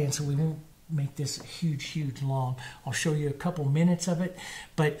base that in so we won't make this huge long. I'll show you a couple minutes of it,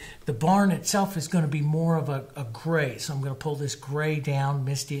 but the barn itself is going to be more of a gray, so I'm going to pull this gray down,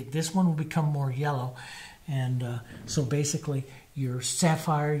 misty. This one will become more yellow, and so basically your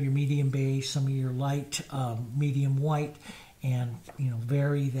sapphire, your medium beige, some of your light medium white, and you know,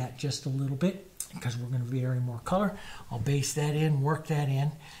 vary that just a little bit. because we're going to be adding more color. I'll base that in, work that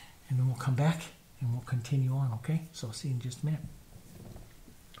in, and then we'll come back and we'll continue on, okay? So I'll see you in just a minute.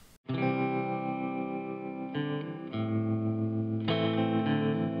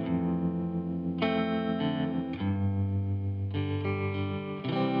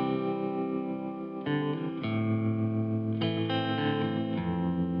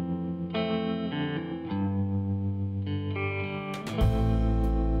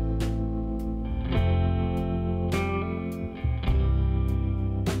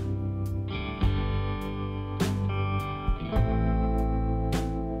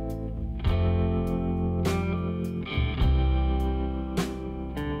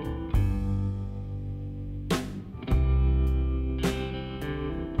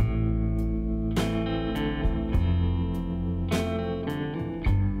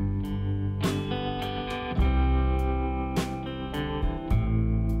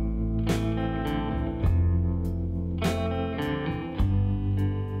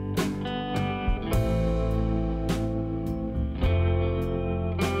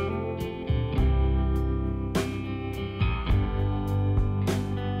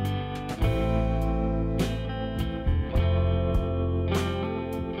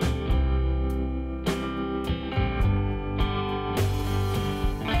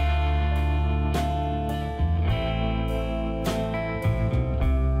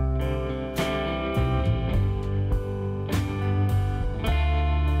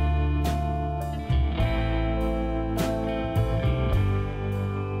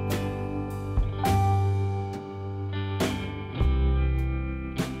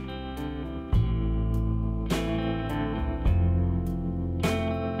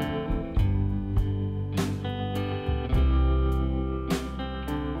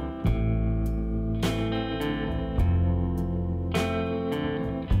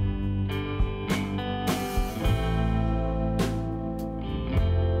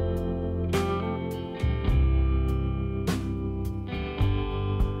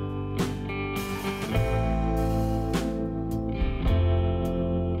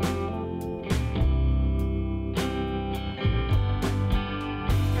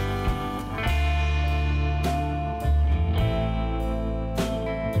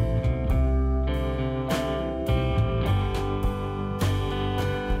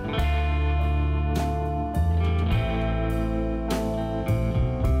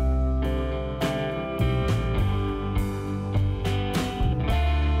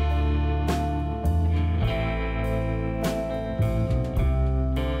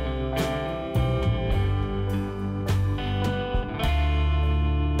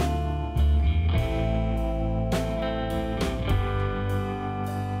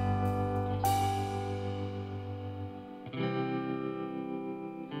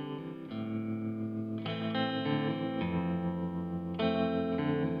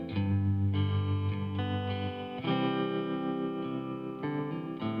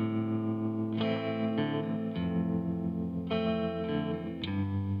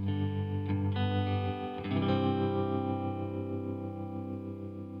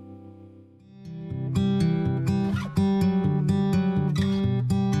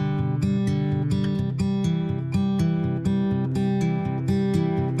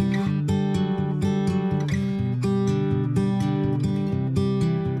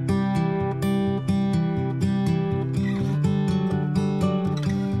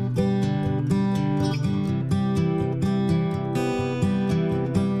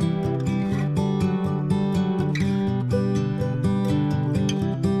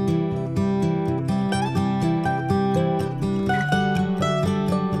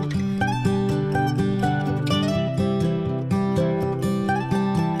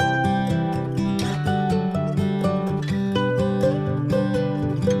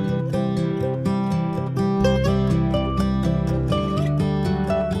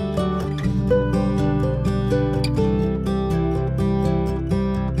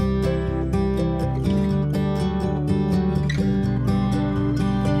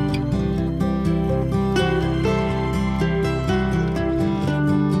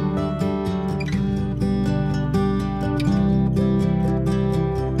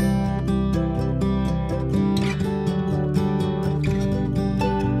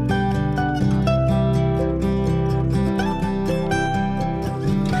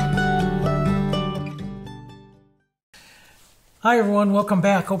 Hi everyone, welcome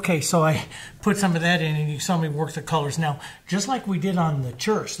back. Okay, so I put some of that in and you saw me work the colors. Now, just like we did on the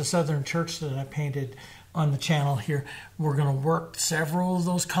church, the southern church that I painted on the channel here, we're going to work several of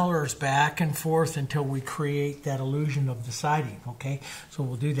those colors back and forth until we create that illusion of the siding, okay? So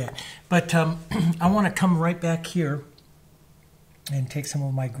we'll do that. But I want to come right back here and take some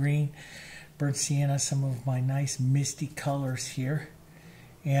of my green burnt sienna, some of my nice misty colors here,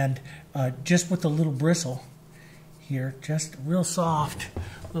 and just with a little bristle here, just real soft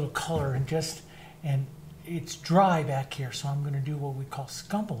little color, and it's dry back here, so I'm going to do what we call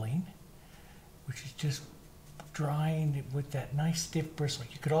scumbling, which is just drying it with that nice stiff bristle.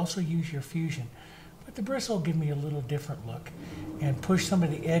 You could also use your fusion, but the bristle will give me a little different look. And push some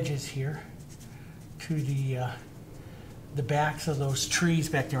of the edges here to the backs of those trees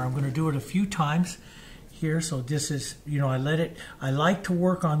back there. I'm going to do it a few times here. So this is, you know, I like to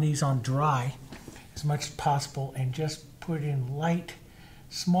work on these on dry as much as possible and just put in light,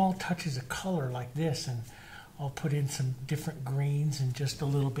 small touches of color like this, and I'll put in some different greens and just a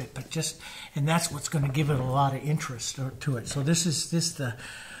little bit, but and that's what's going to give it a lot of interest to it. So this is the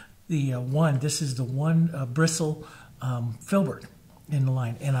one bristle filbert in the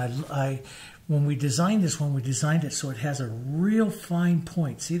line, and when we designed this one, we designed it so it has a real fine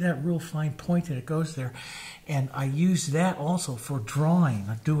point. See that real fine point that it goes there, and I use that also for drawing.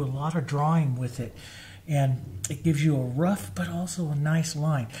 I do a lot of drawing with it. And it gives you a rough but also a nice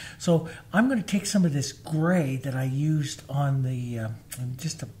line. So I'm going to take some of this gray that I used on the,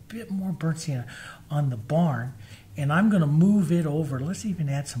 just a bit more burnt sienna on the barn, and I'm going to move it over. Let's even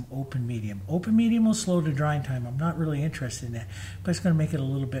add some open medium. Open medium will slow the drying time. I'm not really interested in that, but it's going to make it a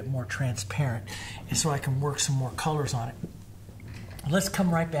little bit more transparent, and so I can work some more colors on it. Let's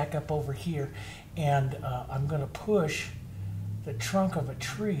come right back up over here, and I'm going to push the trunk of a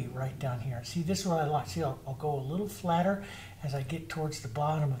tree right down here. See, this is what I like. See, I'll go a little flatter as I get towards the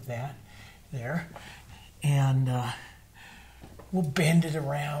bottom of that there. And we'll bend it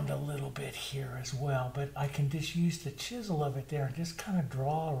around a little bit here as well. But I can just use the chisel of it there and just kind of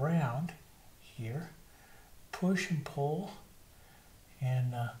draw around here. Push and pull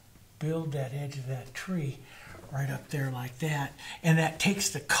and build that edge of that tree right up there like that, and that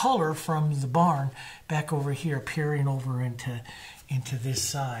takes the color from the barn back over here, peering over into this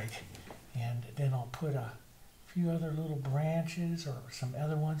side. And then I'll put a few other little branches or some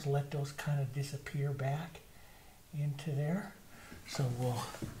other ones, let those kind of disappear back into there. So we'll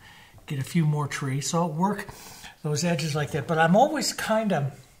get a few more trees. So I'll work those edges like that. But I'm always kind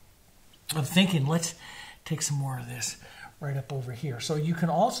of thinking, let's take some more of this right up over here. So you can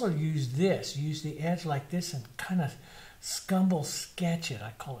also use the edge like this and kind of scumble sketch it.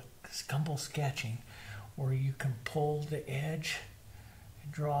 I call it scumble sketching, where you can pull the edge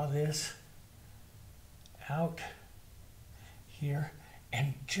and draw this out here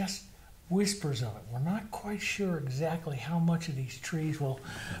and just whispers of it. We're not quite sure exactly how much of these trees we'll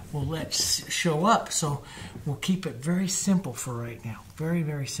let show up, so we'll keep it very simple for right now. Very,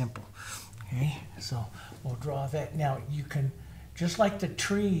 very simple. Okay, so we'll draw that. Now you can, just like the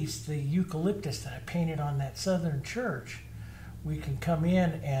trees, the eucalyptus that I painted on that southern church, we can come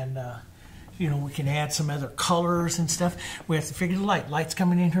in and, you know, we can add some other colors and stuff. We have to figure the light. Light's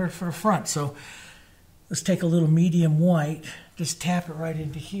coming in here for the front. So let's take a little medium white, just tap it right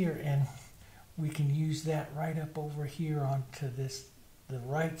into here, and we can use that right up over here onto this, the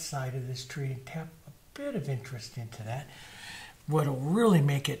right side of this tree, and tap a bit of interest into that. What'll really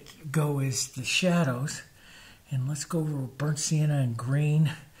make it go is the shadows. And let's go over burnt sienna and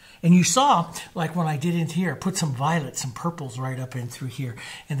green. And you saw, like when I did into here, I put some violets and purples right up in through here.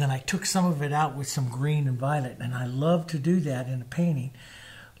 And then I took some of it out with some green and violet. And I love to do that in a painting.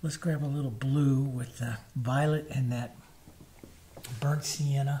 Let's grab a little blue with the violet and that burnt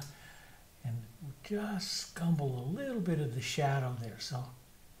sienna. And just scumble a little bit of the shadow there. So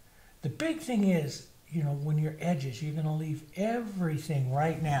the big thing is, you know, when your edges, you're going to leave everything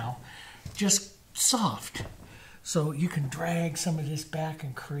right now just soft. So you can drag some of this back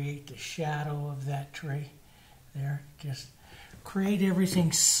and create the shadow of that tree there. Just create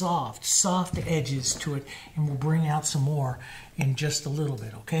everything soft, soft edges to it, and we'll bring out some more in just a little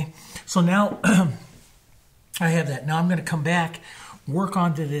bit, okay? So now I have that. Now I'm going to come back, work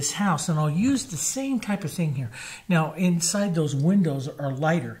onto this house, and I'll use the same type of thing here. Now inside those windows are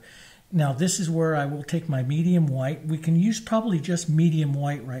lighter. Now this is where I will take my medium white. We can use probably just medium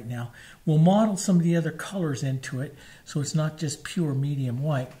white right now. We'll model some of the other colors into it so it's not just pure medium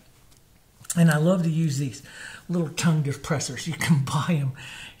white. And I love to use these little tongue depressors. You can buy them,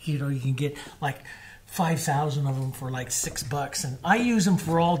 you know, you can get like 5,000 of them for like $6, and I use them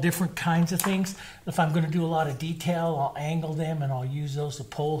for all different kinds of things. If I'm going to do a lot of detail, I'll angle them and I'll use those to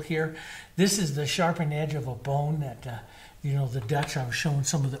pull here. This is the sharpened edge of a bone that you know, the Dutch, I was showing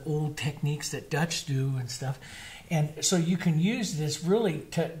some of the old techniques that Dutch do and stuff. And so you can use this really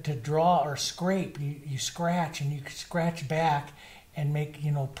to draw or scrape. You scratch and you can scratch back and make,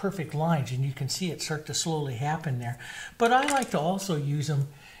 you know, perfect lines, and you can see it start to slowly happen there. But I like to also use them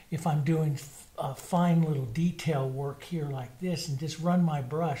if I'm doing fine little detail work here like this, and just run my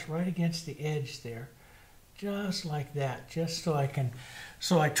brush right against the edge there, just like that, just so I can,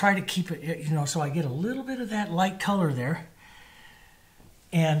 so I try to keep it, you know, so I get a little bit of that light color there,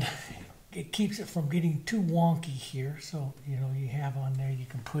 and it keeps it from getting too wonky here. So, you know, you have on there, you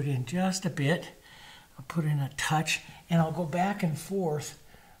can put in just a bit, I'll put in a touch, and I'll go back and forth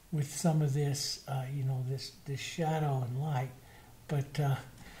with some of this, you know, this shadow and light, but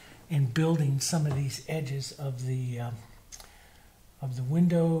in building some of these edges of the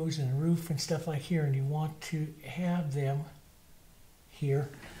windows and roof and stuff like here, and you want to have them here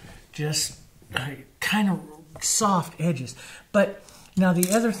just kind of soft edges. But now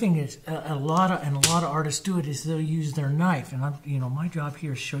the other thing is a lot of artists do it is they'll use their knife, and you know, my job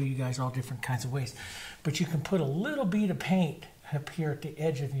here is show you guys all different kinds of ways. But you can put a little bead of paint up here at the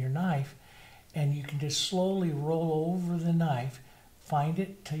edge of your knife, and you can just slowly roll over the knife. Find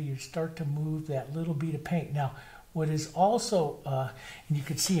it till you start to move that little bead of paint. Now, what is also, and you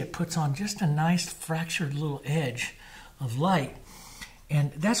can see it puts on just a nice fractured little edge of light,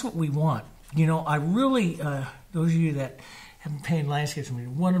 and that's what we want. You know, I really, those of you that haven't painted landscapes with me,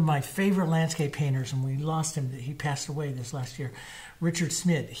 one of my favorite landscape painters, and we lost him, he passed away this last year, Richard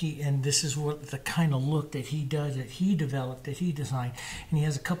Smith. And this is what the kind of look that he does, that he developed, that he designed, and he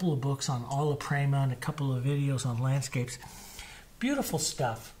has a couple of books on alla prima and a couple of videos on landscapes. Beautiful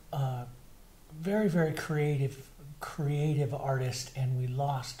stuff, very, very creative artist, and we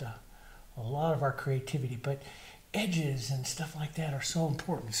lost a lot of our creativity, but edges and stuff like that are so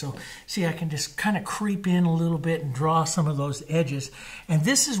important. So see, I can just kind of creep in a little bit and draw some of those edges, and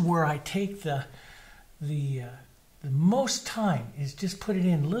this is where I take the most time, is just put it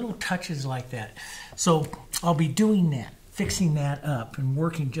in little touches like that. So I'll be doing that, fixing that up and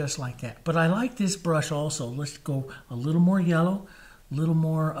working just like that. But I like this brush also. Let's go a little more yellow, a little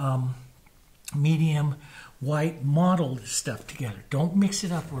more medium white, model this stuff together. Don't mix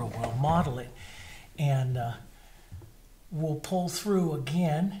it up real well, model it. And we'll pull through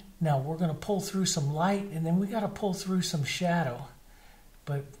again. Now we're going to pull through some light, and then we got to pull through some shadow.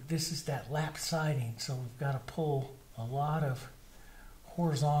 But this is that lap siding, so we've got to pull a lot of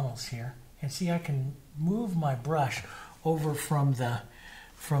horizontals here. And see, I can move my brush over from the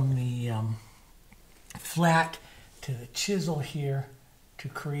flat to the chisel here to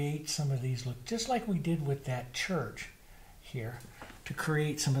create some of these looks, just like we did with that church here, to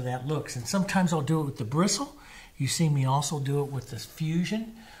create some of that looks. And sometimes I'll do it with the bristle. You see me also do it with the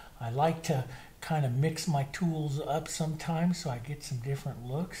fusion. I like to kind of mix my tools up sometimes so I get some different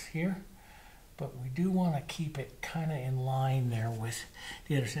looks here. But we do want to keep it kind of in line there with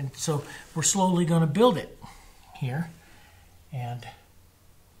the others. And so we're slowly going to build it here. And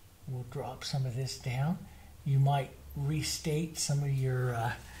we'll drop some of this down. You might restate some of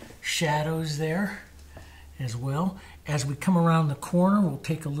your shadows there as well. As we come around the corner, we'll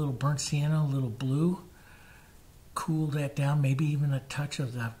take a little burnt sienna, a little blue, cool that down, maybe even a touch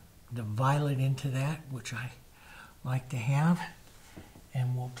of the violet into that, which I like to have.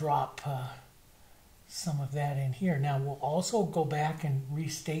 And we'll drop some of that in here. Now we'll also go back and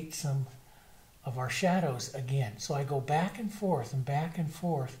restate some of our shadows again. So I go back and forth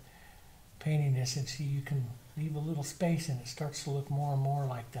painting this, and see, you can leave a little space and it starts to look more and more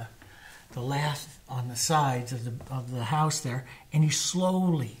like the lath on the sides of the house there, and you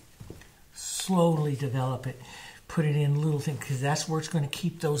slowly develop it, put it in little things, because that's where it's going to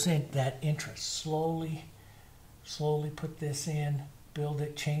keep those in, that interest. Slowly put this in, build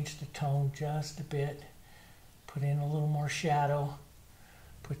it, change the tone just a bit, put in a little more shadow,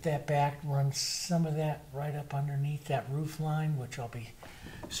 put that back, run some of that right up underneath that roof line, which I'll be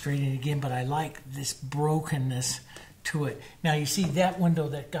straightening again, but I like this brokenness to it. Now you see that window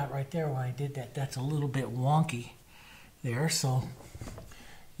that got right there when I did that, that's a little bit wonky there. So,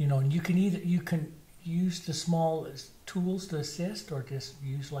 you know, and you can use the small tools to assist, or just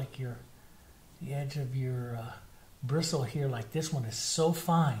use like the edge of your bristle here, like this one is so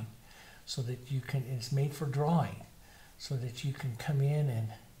fine, so that you can, it's made for drawing, so that you can come in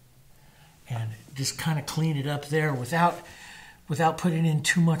and just kind of clean it up there without putting in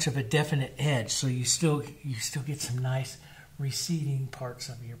too much of a definite edge. So you still get some nice receding parts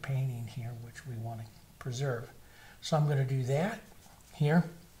of your painting here, which we want to preserve. So I'm going to do that here,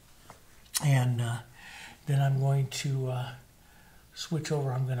 and then I'm going to switch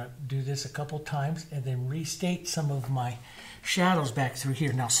over. I'm going to do this a couple times and then restate some of my shadows back through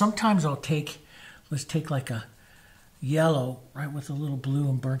here. Now sometimes I'll take, let's take like a yellow right with a little blue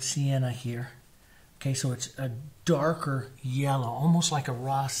and burnt sienna here. Okay, so it's a darker yellow, almost like a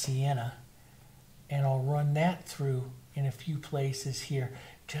raw sienna, and I'll run that through in a few places here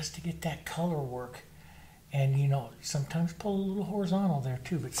just to get that color work. And you know, sometimes pull a little horizontal there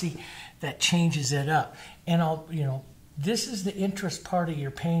too, but see, that changes it up. And I'll, you know, this is the interest part of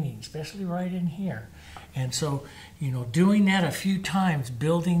your painting, especially right in here. And so, you know, doing that a few times,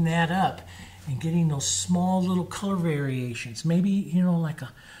 building that up and getting those small little color variations, maybe, you know, like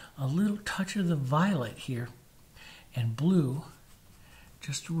a little touch of the violet here and blue,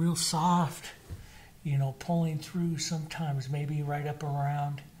 just real soft, you know, pulling through sometimes, maybe right up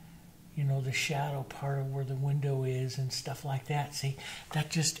around, you know, the shadow part of where the window is and stuff like that. See, that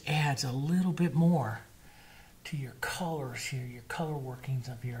just adds a little bit more to your colors here, your color workings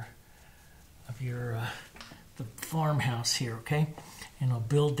of your the farmhouse here, okay? And I'll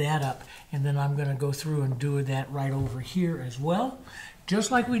build that up, and then I'm going to go through and do that right over here as well,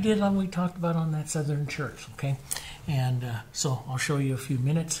 just like we did when we talked about on that southern church, okay? And so I'll show you a few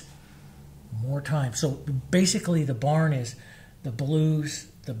minutes more time. So basically the barn is the blues,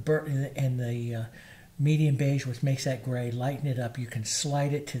 the burnt, and the medium beige, which makes that gray. Lighten it up. You can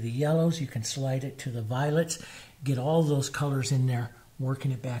slide it to the yellows. You can slide it to the violets. Get all those colors in there,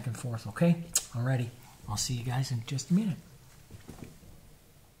 working it back and forth, okay? Alrighty. I'll see you guys in just a minute.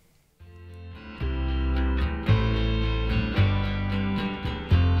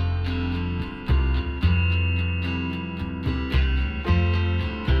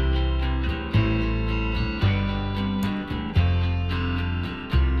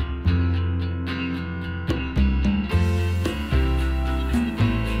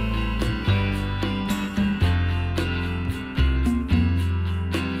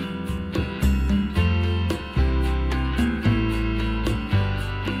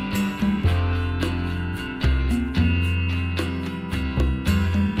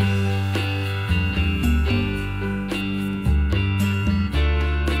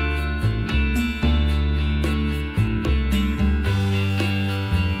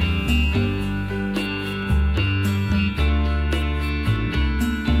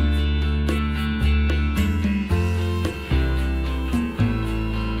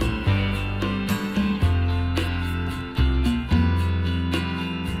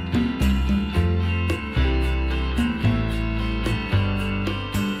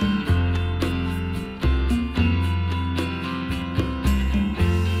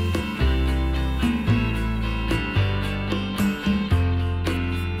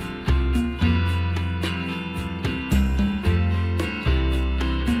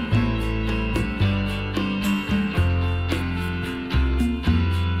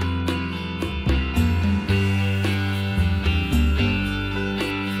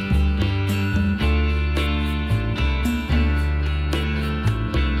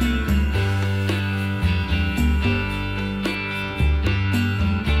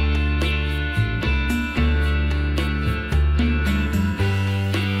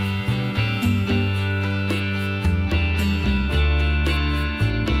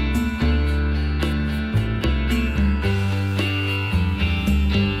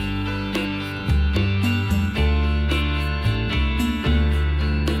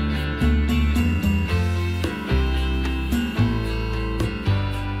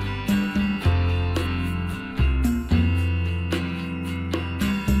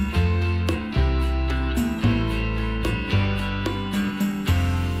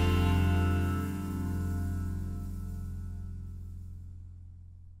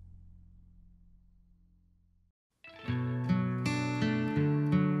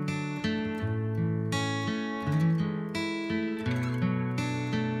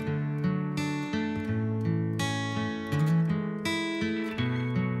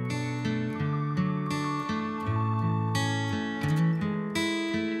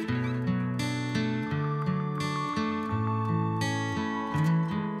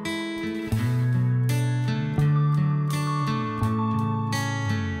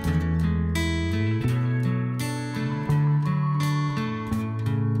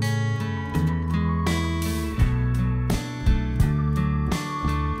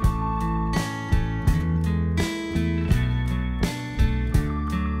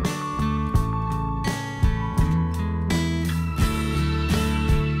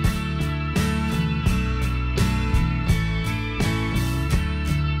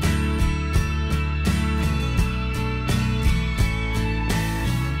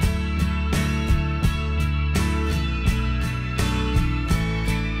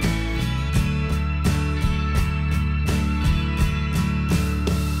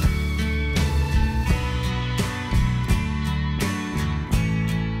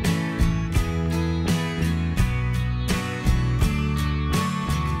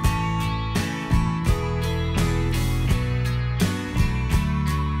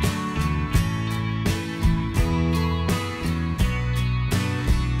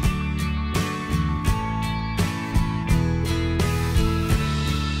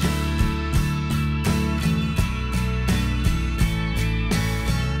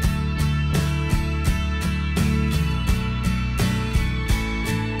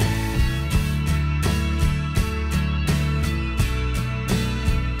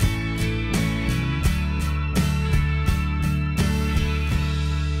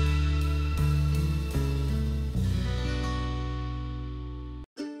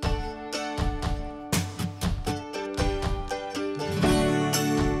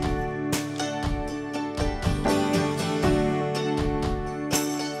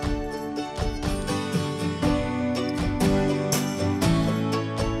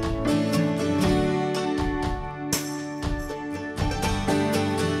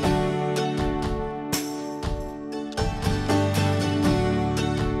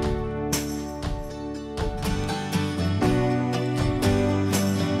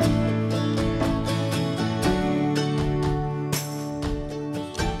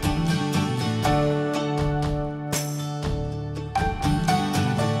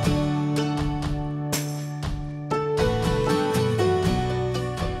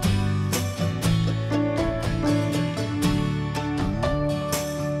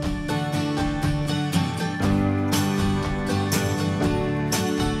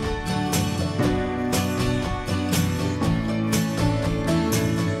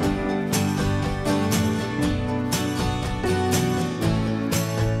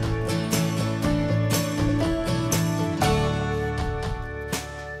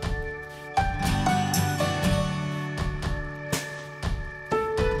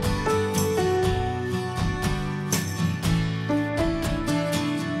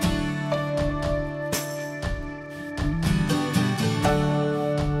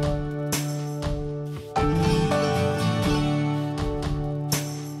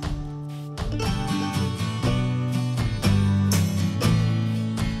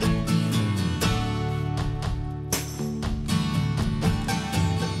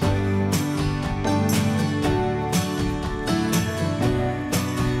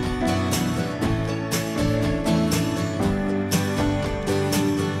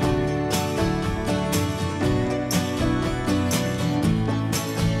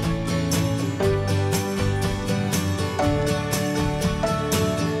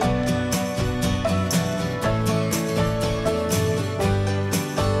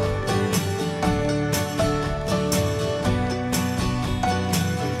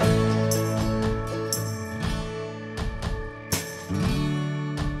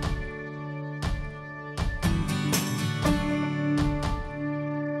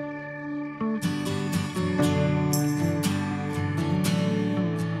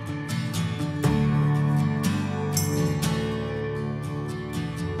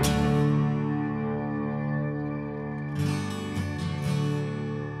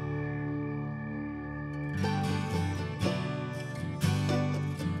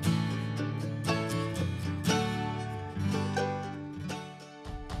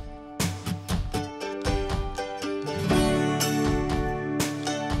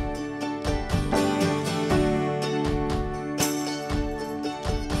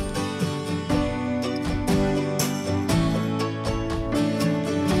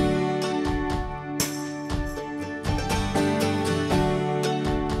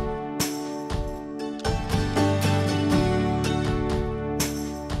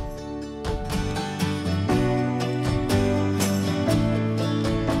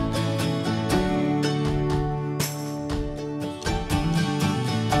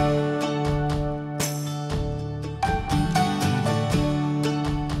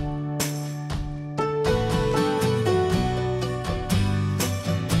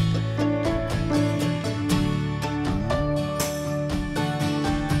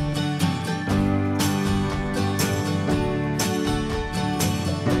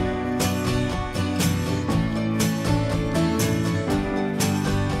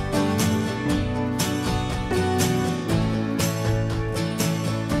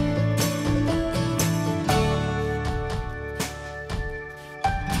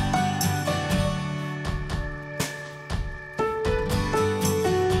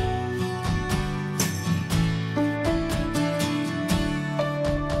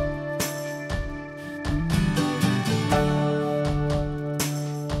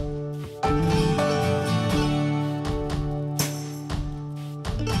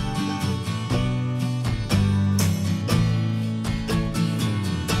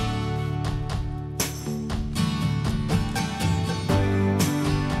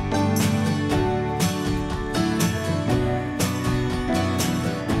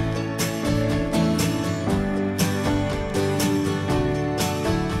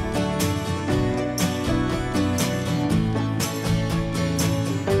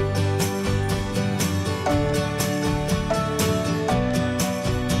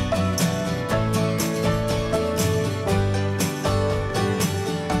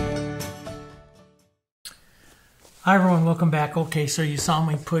 Hi everyone, welcome back. Okay, so you saw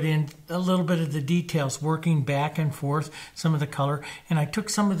me put in a little bit of the details, working back and forth, some of the color, and I took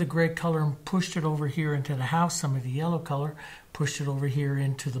some of the gray color and pushed it over here into the house, some of the yellow color, pushed it over here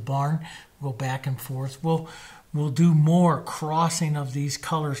into the barn, go back and forth. We'll do more crossing of these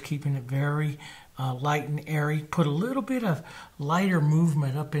colors, keeping it very light and airy. Put a little bit of lighter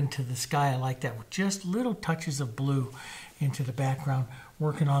movement up into the sky. I like that, with just little touches of blue into the background,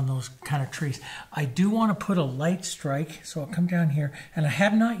 working on those kind of trees. I do want to put a light strike, so I'll come down here, and I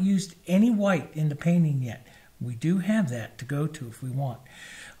have not used any white in the painting yet. We do have that to go to if we want.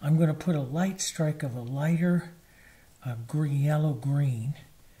 I'm going to put a light strike of a lighter yellow-green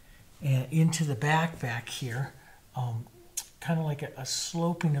into the back here, kind of like a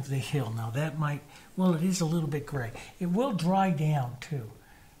sloping of the hill. Now that might, well, it is a little bit gray. It will dry down too,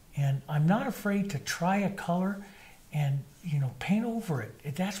 and I'm not afraid to try a color and paint over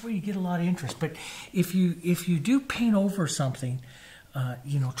it. That's where you get a lot of interest. But if you do paint over something,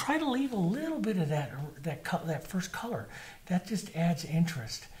 try to leave a little bit of that first color. That just adds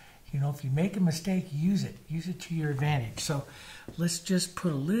interest. If you make a mistake, use it to your advantage. So let's just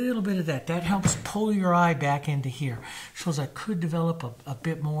put a little bit of that. That helps pull your eye back into here. Shows I could develop a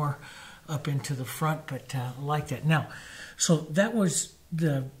bit more up into the front, but I like that. Now, so that was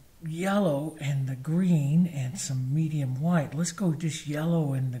the yellow and the green and some medium white. Let's go just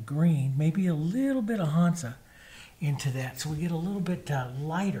yellow and the green, maybe a little bit of Hansa into that, so we get a little bit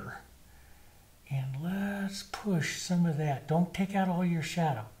lighter. And let's push some of that. Don't take out all your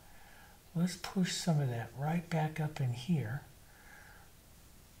shadow. Let's push some of that right back up in here,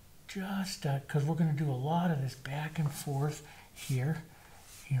 just because we're going to do a lot of this back and forth here.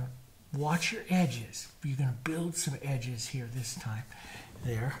 Watch your edges. You're going to build some edges here this time.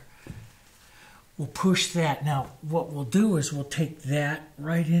 There. We'll push that. Now, what we'll do is we'll take that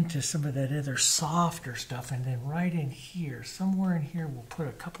right into some of that other softer stuff, and then right in here, somewhere in here, we'll put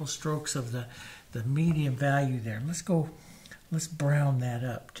a couple strokes of the medium value there. Let's brown that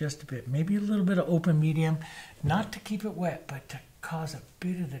up just a bit. Maybe a little bit of open medium, not to keep it wet, but to cause a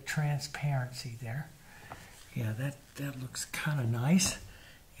bit of the transparency there. Yeah, that looks kind of nice.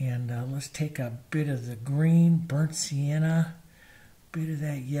 And let's take a bit of the green, burnt sienna, bit of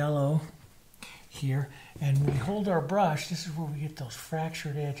that yellow here, and we hold our brush. This is where we get those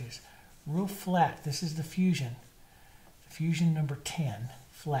fractured edges, real flat. This is the fusion number 10,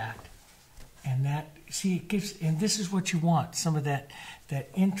 flat, and that, see, it gives, and this is what you want, some of that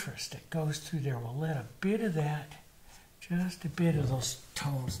interest that goes through there. We'll let a bit of that, just a bit of those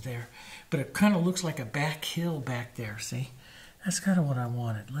tones there, but it kind of looks like a back hill back there. See, that's kind of what I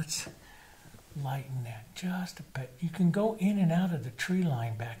wanted. Let's lighten that just a bit. You can go in and out of the tree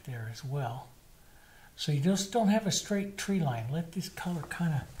line back there as well. So you just don't have a straight tree line. Let this color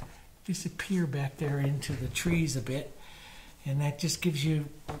kind of disappear back there into the trees a bit. And that just gives you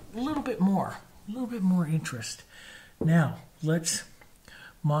a little bit more interest. Now, let's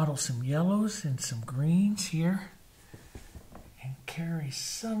model some yellows and some greens here. And carry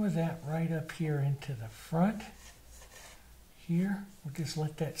some of that right up here into the front. Here, we'll just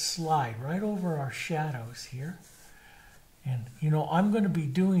let that slide right over our shadows here. And I'm going to be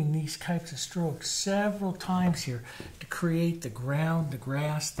doing these types of strokes several times here to create the ground, the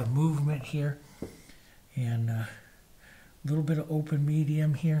grass, the movement here. And a little bit of open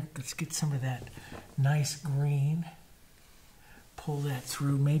medium here. Let's get some of that nice green. Pull that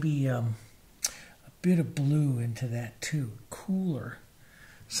through. Maybe a bit of blue into that too. Cooler.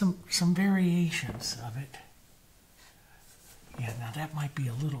 Some variations of it. Yeah, now that might be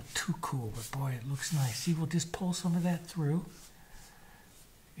a little too cool, but boy, it looks nice. See, we'll just pull some of that through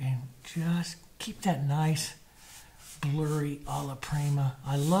and just keep that nice blurry alla prima.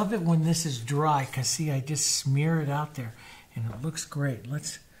 I love it when this is dry, because see, I just smear it out there and it looks great.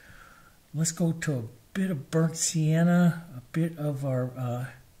 Let's go to a bit of burnt sienna, a bit of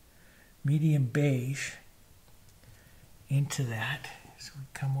our medium beige into that. So we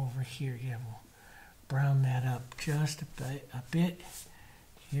come over here, yeah, we'll brown that up just a bit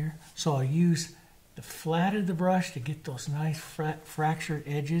here. So I'll use the flat of the brush to get those nice fractured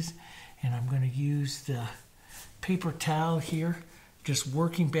edges, and I'm going to use the paper towel here, just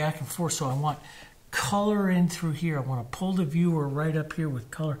working back and forth. So I want color in through here. I want to pull the viewer right up here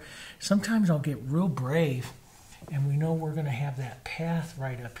with color. Sometimes I'll get real brave, and we know we're going to have that path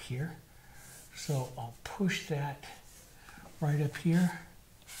right up here. So I'll push that right up here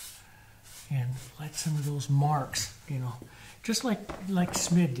and let some of those marks, just like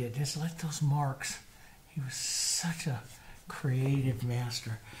Smid did, just let those marks. He was such a creative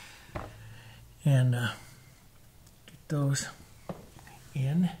master. And get those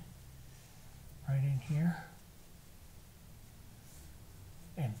in, right in here.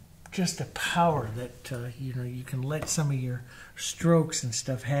 and just the power that you know, you can let some of your strokes and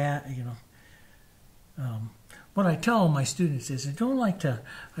stuff have, you know. What I tell my students is I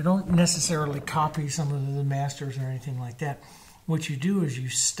don't necessarily copy some of the masters or anything like that. What you do is you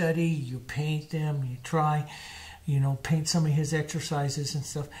study, you paint them, you try, you know, paint some of his exercises and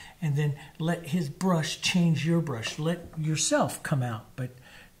stuff, and then let his brush change your brush. Let yourself come out, but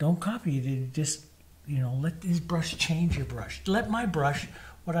don't copy it. Just, you know, let his brush change your brush. Let my brush,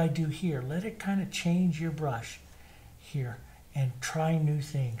 what I do here, let it kind of change your brush here and try new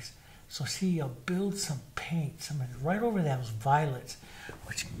things. So see, I'll build some paint, some right over those violets,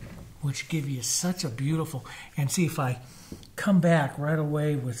 which give you such a beautiful, and see if I come back right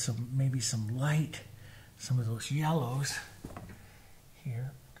away with some, maybe some light, some of those yellows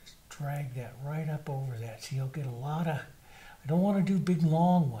here, just drag that right up over that. So you'll get a lot of, I don't want to do big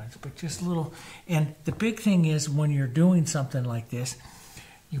long ones, but just little, and the big thing is when you're doing something like this,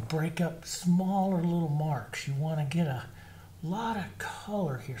 you break up smaller little marks. You want to get a lot of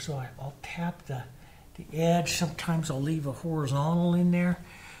color here. So I'll tap the edge. Sometimes I'll leave a horizontal in there.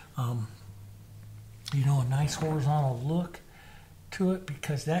 You know, a nice horizontal look to it,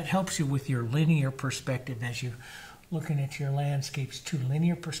 because that helps you with your linear perspective as you're looking at your landscapes too.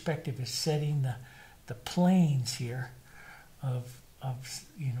 Linear perspective is setting the planes here of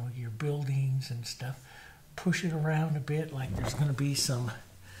you know, your buildings and stuff. Push it around a bit, like there's going to be some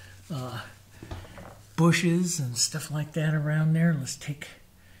bushes and stuff like that around there. Let's take,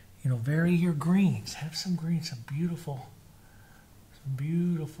 you know, vary your greens. Have some greens, some beautiful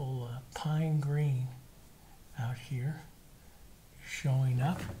pine green out here showing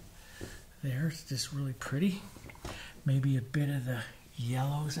up there. It's just really pretty. Maybe a bit of the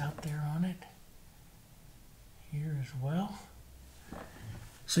yellows out there on it here as well.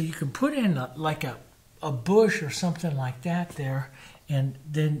 So you can put in like a bush or something like that there, and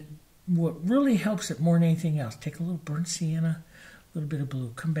then what really helps it more than anything else, take a little burnt sienna, a little bit of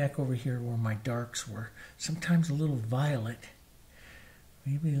blue, come back over here where my darks were, sometimes a little violet,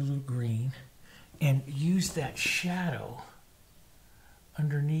 maybe a little green, and use that shadow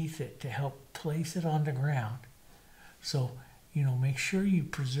underneath it to help place it on the ground. So, you know, make sure you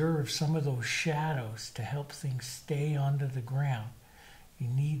preserve some of those shadows to help things stay onto the ground. You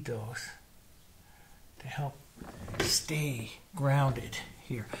need those to help stay grounded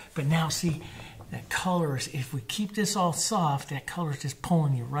here. But now see, that color is, if we keep this all soft, that color is just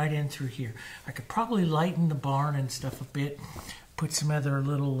pulling you right in through here. I could probably lighten the barn and stuff a bit, put some other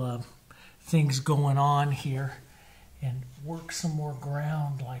little things going on here, and work some more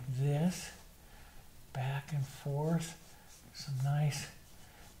ground like this, back and forth. Some nice,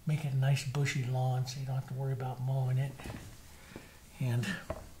 make it a nice bushy lawn so you don't have to worry about mowing it. And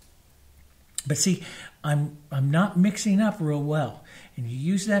but see, I'm not mixing up real well. And you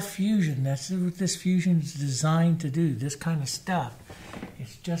use that fusion. That's what this fusion is designed to do. This kind of stuff.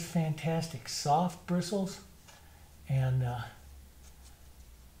 It's just fantastic. Soft bristles, and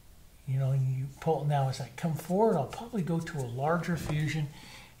you know, and you pull. Now as I come forward, I'll probably go to a larger fusion,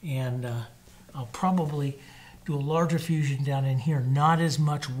 and I'll probably do a larger fusion down in here, not as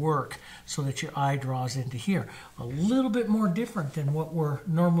much work, so that your eye draws into here. A little bit more different than what we're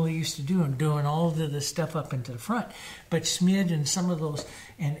normally used to doing all of this stuff up into the front. But Smid and some of those,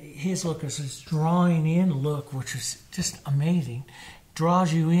 and his look is this drawing in look, which is just amazing,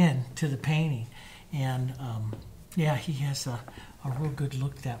 draws you in to the painting. And yeah, he has a real good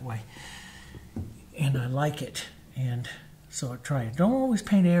look that way. And I like it. And so I try it. Don't always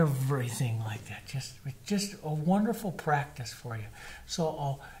paint everything like that. Just a wonderful practice for you. So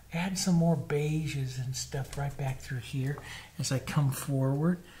I'll add some more beiges and stuff right back through here as I come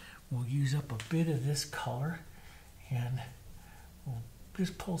forward. We'll use up a bit of this color, and we'll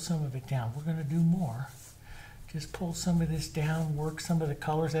just pull some of it down. We're going to do more. Just pull some of this down, work some of the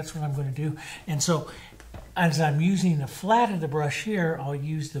colors. That's what I'm going to do. And so as I'm using the flat of the brush here, I'll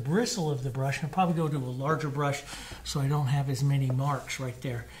use the bristle of the brush, and I'll probably go to a larger brush so I don't have as many marks right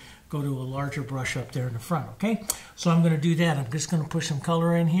there. Go to a larger brush up there in the front, okay? So I'm going to do that. I'm just going to push some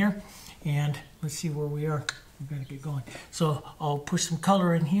color in here, and let's see where we are. We're going to get going. So I'll push some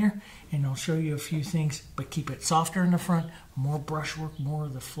color in here, and I'll show you a few things, but keep it softer in the front, more brushwork, more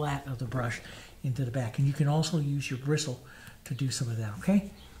of the flat of the brush into the back. And you can also use your bristle to do some of that,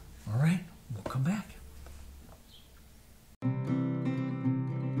 okay? All right, we'll come back.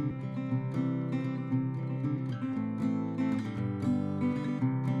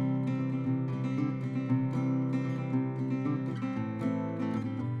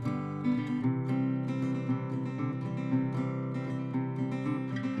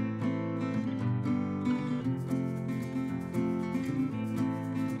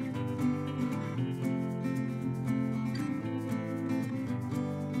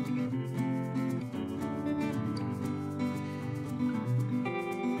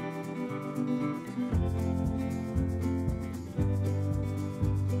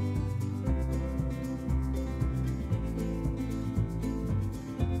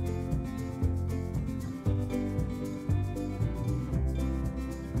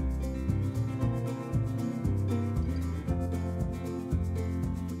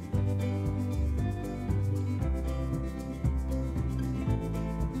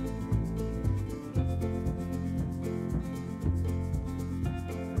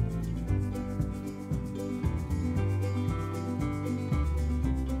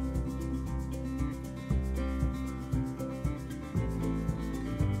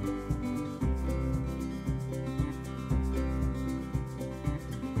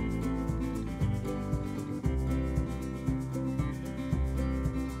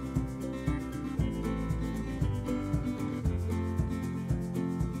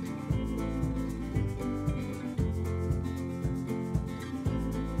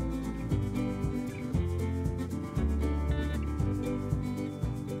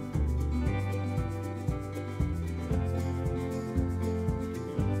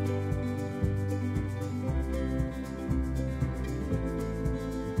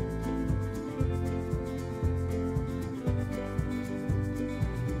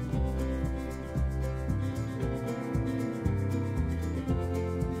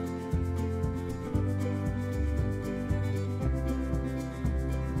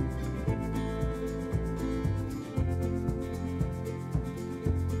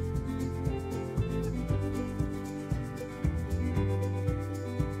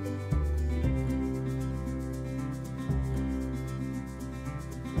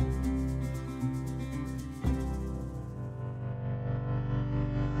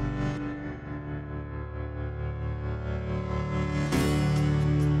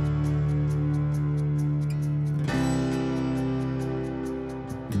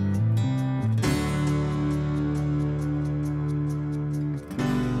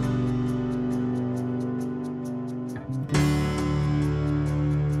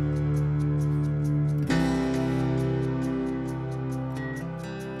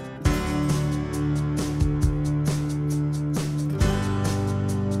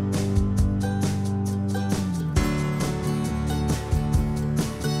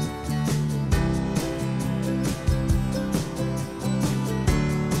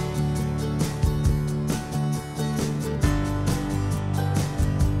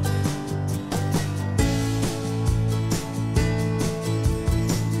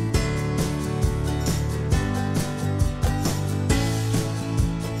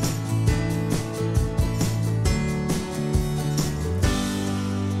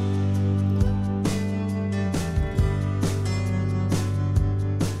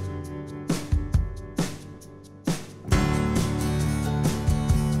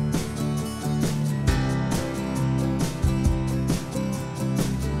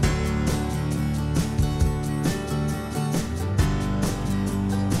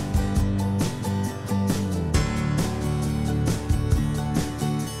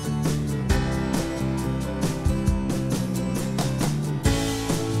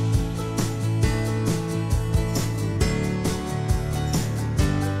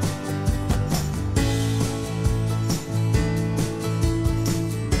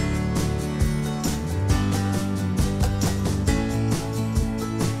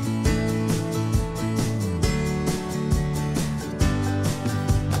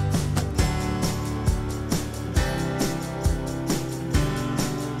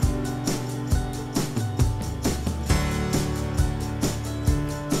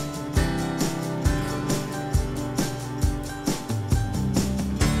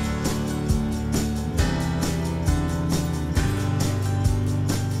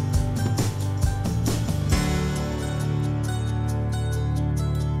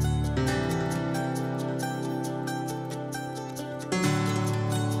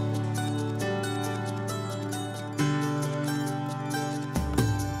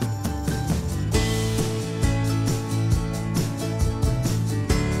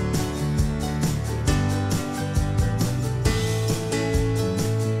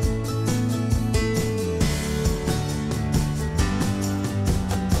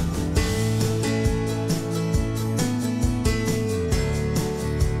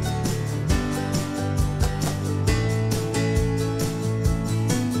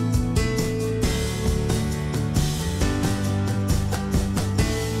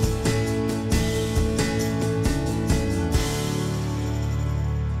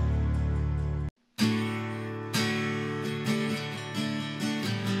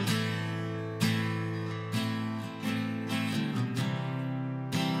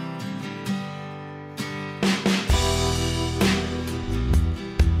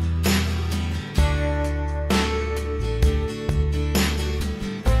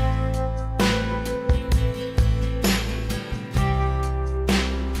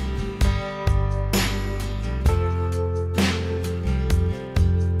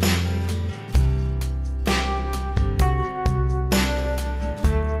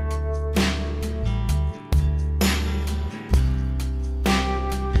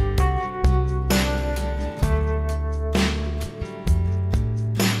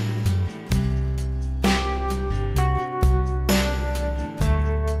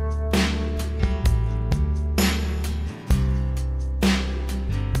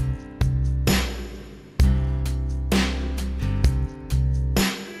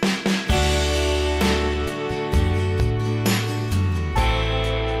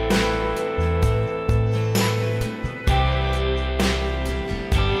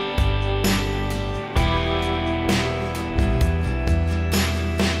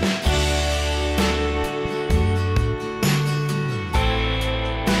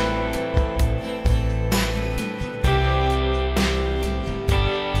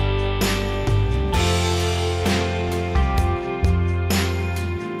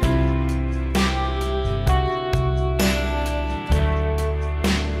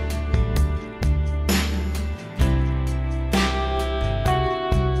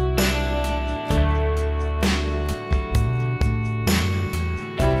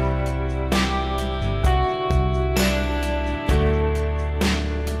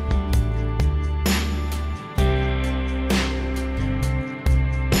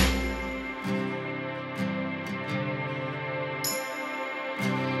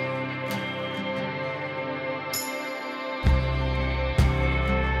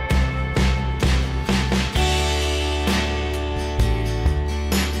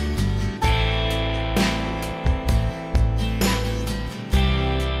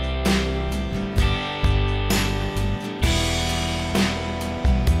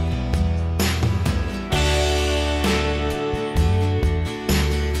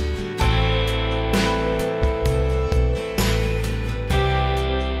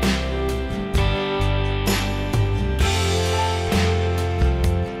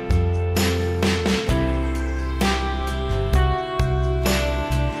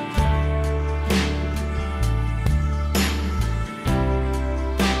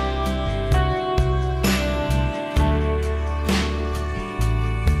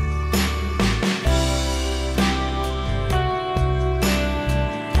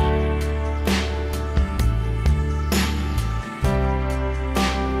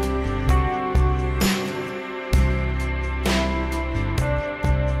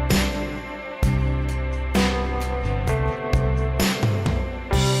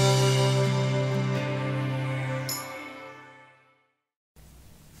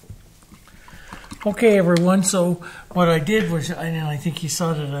 Okay, everyone, so what I did was, and I think you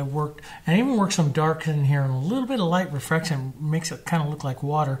saw that I even worked some dark in here, and a little bit of light refraction makes it kind of look like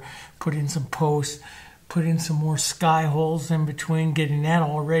water. Put in some posts, put in some more sky holes in between, getting that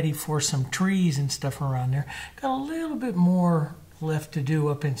all ready for some trees and stuff around there. Got a little bit more left to do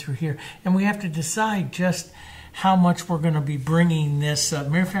up and through here, and we have to decide just how much we're going to be bringing this.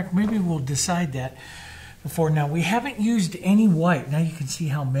 Matter of fact, maybe we'll decide that before. Now, we haven't used any white. Now you can see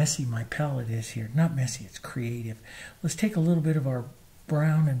how messy my palette is here. Not messy, it's creative. Let's take a little bit of our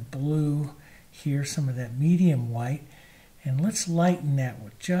brown and blue here, some of that medium white, and let's lighten that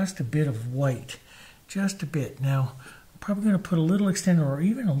with just a bit of white. Just a bit. Now, I'm probably going to put a little extender or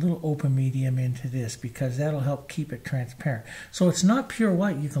even a little open medium into this because that'll help keep it transparent. So it's not pure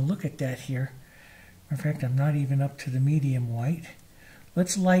white. You can look at that here. In fact, I'm not even up to the medium white.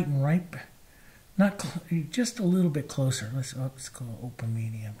 Let's lighten right, just a little bit closer. Let's go open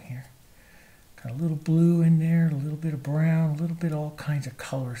medium here. Got a little blue in there, a little bit of brown, a little bit of all kinds of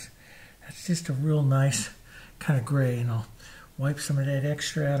colors. That's just a real nice kind of gray, and I'll wipe some of that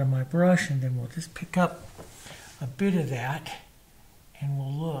extra out of my brush, and then we'll just pick up a bit of that, and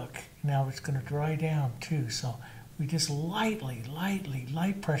we'll look. Now it's going to dry down too, so we just light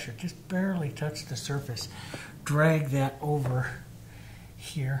pressure, just barely touch the surface. Drag that over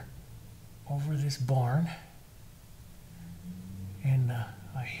here, over this barn, and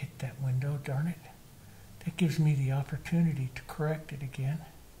I hit that window, darn it. That gives me the opportunity to correct it again.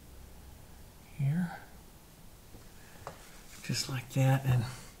 Here. Just like that, and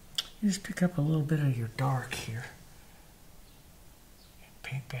you just pick up a little bit of your dark here and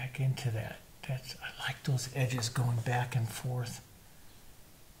paint back into that. I like those edges going back and forth.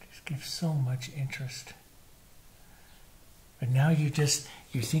 Just gives so much interest. But now you're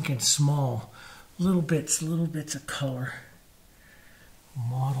thinking small, little bits of color.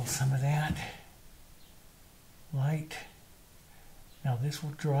 Model some of that. Light. Now this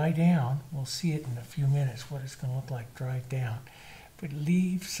will dry down. We'll see it in a few minutes what it's going to look like dried down. But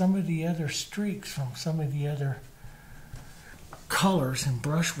leave some of the other streaks from some of the other colors and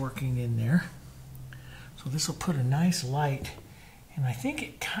brush working in there. So this will put a nice light, and I think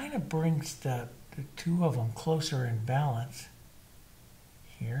it kind of brings the two of them closer in balance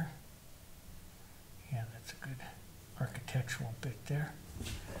here. Yeah, that's a good architectural bit there.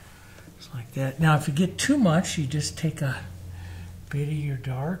 Just like that. Now if you get too much, you just take a bit of your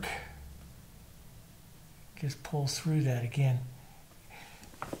dark, just pull through that again.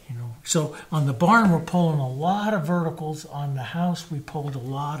 You know, so on the barn we're pulling a lot of verticals. On the house we pulled a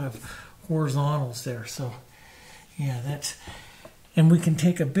lot of horizontals there. So yeah, and we can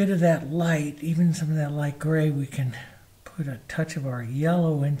take a bit of that light, even some of that light gray. We can put a touch of our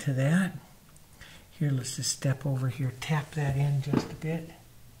yellow into that. Here, let's just step over here, tap that in just a bit,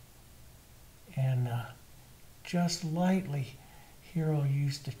 and just lightly. Here I'll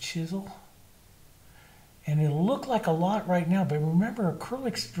use the chisel, and it'll look like a lot right now, but remember,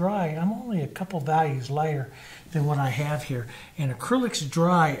 acrylics dry. I'm only a couple values lighter than what I have here, and acrylics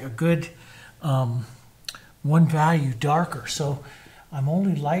dry a good one value darker, so I'm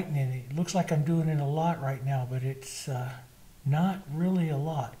only lightening it. It looks like I'm doing it a lot right now, but it's not really a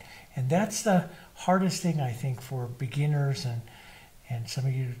lot, and that's the hardest thing I think for beginners and some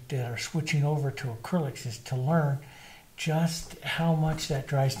of you that are switching over to acrylics is to learn just how much that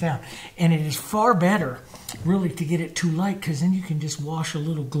dries down. And it is far better really to get it too light, because then you can just wash a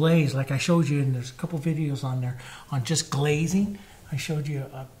little glaze like I showed you, and there's a couple videos on there on just glazing. I showed you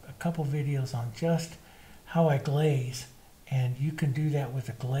a couple videos on just how I glaze, and you can do that with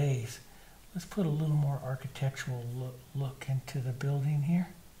a glaze. Let's put a little more architectural look into the building here.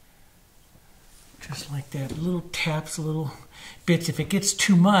 Just like that, little taps, little bits. If it gets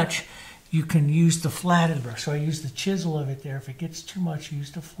too much, you can use the flat of the brush. So I use the chisel of it there. If it gets too much,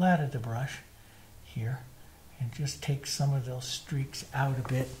 use the flat of the brush here and just take some of those streaks out a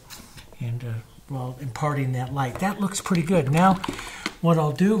bit, and well, imparting that light. That looks pretty good. Now what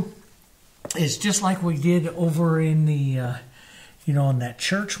I'll do is just like we did over in the you know, on that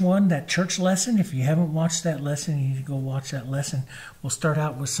church one, that church lesson. If you haven't watched that lesson, you need to go watch that lesson. We'll start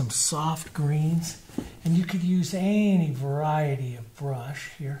out with some soft greens, and you could use any variety of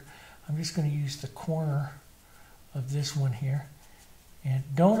brush here. I'm just going to use the corner of this one here, and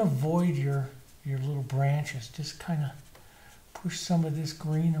don't avoid your little branches. Just kind of push some of this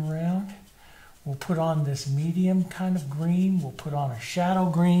green around. We'll put on this medium kind of green. We'll put on a shadow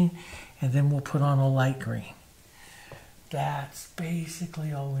green, and then we'll put on a light green. That's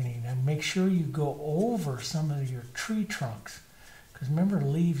basically all we need. And make sure you go over some of your tree trunks, because remember,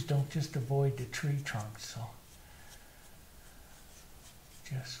 leaves don't just avoid the tree trunks. So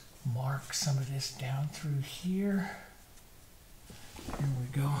just mark some of this down through here. Here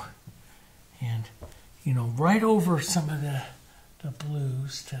we go. And, you know, right over some of the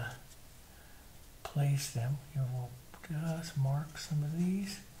blues to place them. You will just mark some of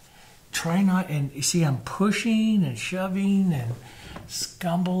these. Try not, and you see I'm pushing and shoving and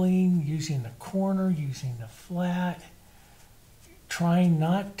scumbling, using the corner, using the flat, trying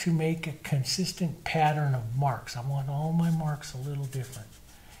not to make a consistent pattern of marks. I want all my marks a little different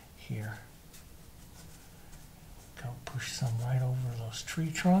here. Go push some right over those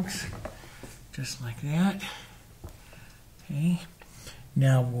tree trunks, just like that. Okay.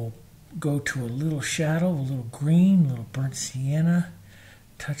 Now we'll go to a little shadow, a little green, a little burnt sienna,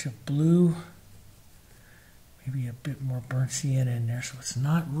 touch of blue, maybe a bit more burnt sienna in there so it's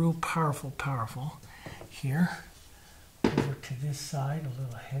not real powerful here. Over to this side, a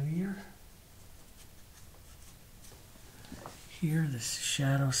little heavier. Here, this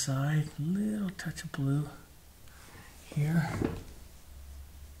shadow side, little touch of blue here.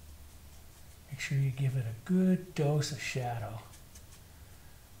 Make sure you give it a good dose of shadow.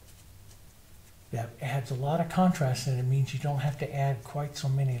 That adds a lot of contrast, and it means you don't have to add quite so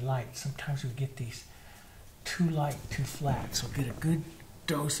many lights. Sometimes we get these too light, too flat. So get a good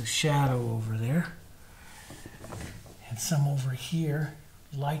dose of shadow over there. And some over here.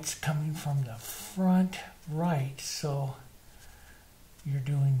 Lights coming from the front right, so you're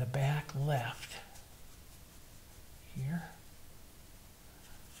doing the back left. Here.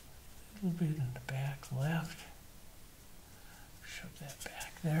 A little bit in the back left. Shove that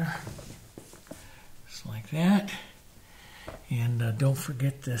back there. Just like that. And don't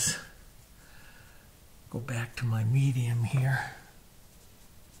forget this. Go back to my medium here.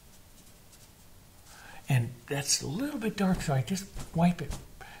 And that's a little bit dark, so I just wipe it.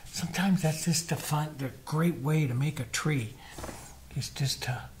 Sometimes that's just the great way to make a tree. Is just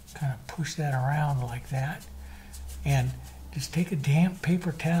to kind of push that around like that. And just take a damp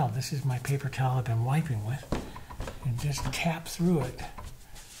paper towel. This is my paper towel I've been wiping with. And just tap through it.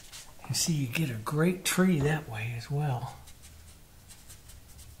 And see, you get a great tree that way as well.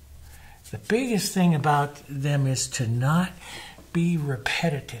 The biggest thing about them is to not be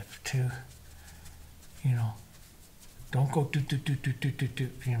repetitive. To, you know, don't go do.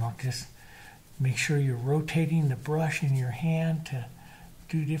 You know, just make sure you're rotating the brush in your hand to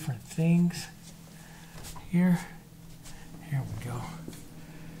do different things. Here we go.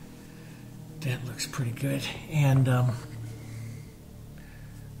 That looks pretty good. And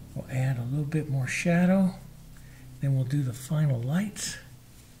we'll add a little bit more shadow. Then we'll do the final lights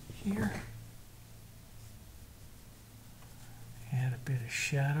here. Add a bit of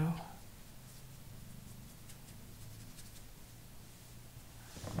shadow.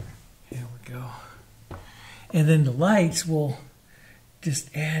 There we go. And then the lights will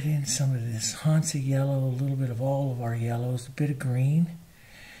just add in some of this Hansa Yellow, a little bit of all of our yellows, a bit of green.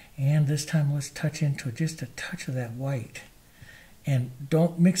 And this time let's touch into just a touch of that white. And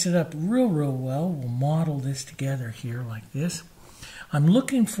don't mix it up real well. We'll model this together here like this. I'm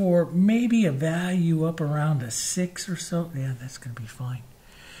looking for maybe a value up around a 6 or so. Yeah, that's going to be fine.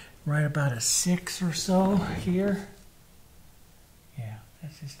 Right about a 6 or so here. Yeah,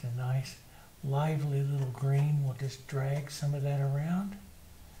 that's just a nice, lively little green. We'll just drag some of that around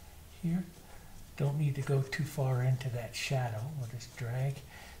here. Don't need to go too far into that shadow. We'll just drag.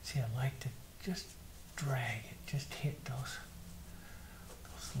 See, I like to just drag it. Just hit those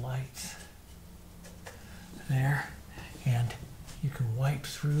lights there. And you can wipe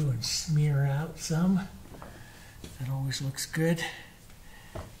through and smear out some. That always looks good.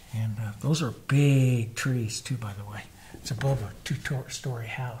 And those are big trees too, by the way. It's above a 2-story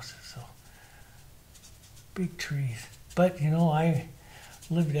house, so big trees. But you know, I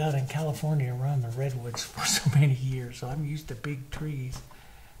lived out in California around the redwoods for so many years, so I'm used to big trees.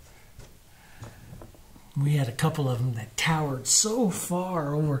 We had a couple of them that towered so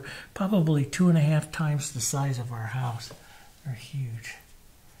far over, probably 2.5 times the size of our house. They're huge.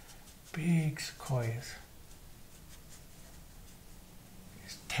 Big sequoias.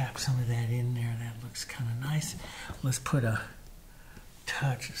 Just tap some of that in there. That looks kind of nice. Let's put a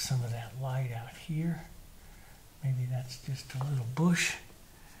touch of some of that light out here. Maybe that's just a little bush.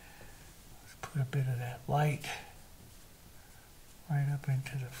 Let's put a bit of that light right up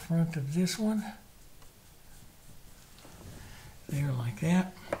into the front of this one. There, like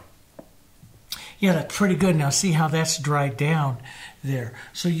that. Yeah, that's pretty good. Now see how that's dried down there.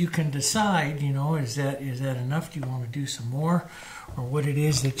 So you can decide, you know, is that enough? Do you want to do some more? Or what it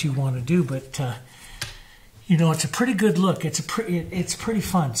is that you want to do. But, you know, it's a pretty good look. It's pretty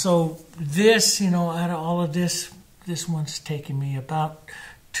fun. So this, you know, out of all of this, this one's taken me about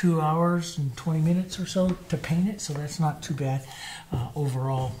 2 hours and 20 minutes or so to paint it, so that's not too bad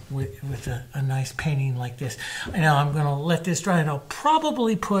overall with a nice painting like this. Now I'm going to let this dry, and I'll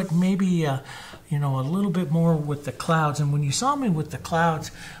probably put maybe you know, a little bit more with the clouds. And when you saw me with the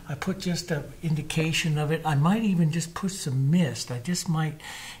clouds, I put just an indication of it. I might even just put some mist. I just might,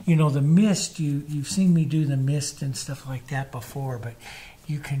 you know, the mist, you've seen me do the mist and stuff like that before, but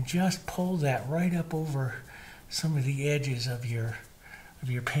you can just pull that right up over some of the edges of your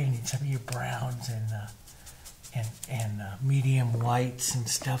painting, some of your browns and medium whites and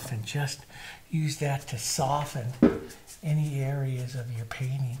stuff, and just use that to soften any areas of your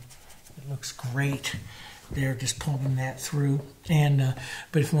painting. It looks great there, just pulling that through. And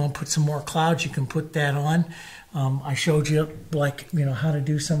but if you want to put some more clouds, you can put that on. I showed you, like, you know, how to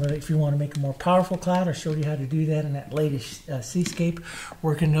do some of it. If you want to make a more powerful cloud, I showed you how to do that in that latest Seascape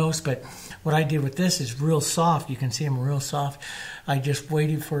working those. But what I did with this is real soft. You can see them real soft. I just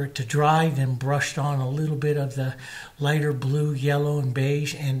waited for it to dry, then brushed on a little bit of the lighter blue, yellow, and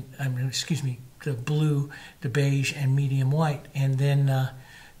beige, and excuse me, the blue, the beige, and medium white, and then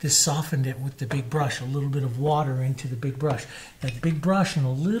just softened it with the big brush, a little bit of water into the big brush. That big brush and a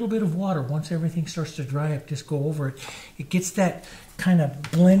little bit of water, once everything starts to dry up, just go over it. It gets that kind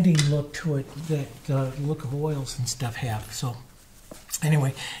of blending look to it that the look of oils and stuff have. So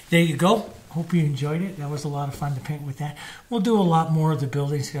anyway, there you go. Hope you enjoyed it. That was a lot of fun to paint with that. We'll do a lot more of the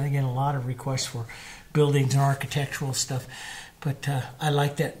buildings. Gonna get a lot of requests for buildings and architectural stuff. But I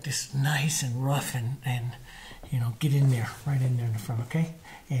like that, just nice and rough and you know, get in there, right in there in the front, okay?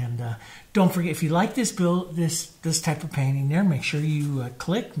 And don't forget, if you like this build, this type of painting there, make sure you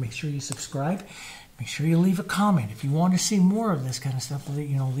click, make sure you subscribe, make sure you leave a comment. If you want to see more of this kind of stuff,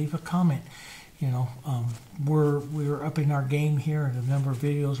 you know, leave a comment. You know, we're upping our game here in the number of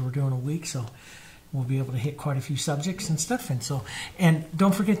videos we're doing a week, so we'll be able to hit quite a few subjects and stuff. And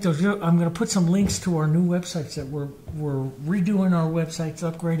don't forget those. I'm going to put some links to our new websites that we're redoing our websites,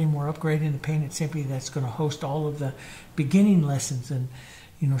 upgrading. We're upgrading to Paint It Simply. That's going to host all of the beginning lessons and,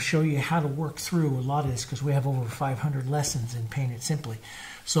 you know, show you how to work through a lot of this, because we have over 500 lessons in Paint It Simply.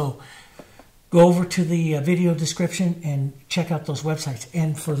 So go over to the video description and check out those websites.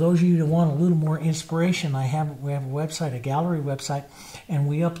 And for those of you that want a little more inspiration, we have a website, a gallery website, and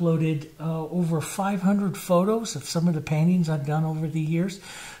we uploaded over 500 photos of some of the paintings I've done over the years.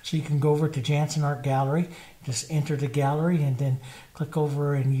 So you can go over to Jansen Art Gallery, just enter the gallery, and then click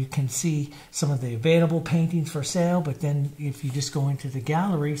over and you can see some of the available paintings for sale. But then if you just go into the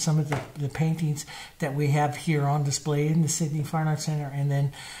gallery, some of the paintings that we have here on display in the Sydney Fine Arts Center, and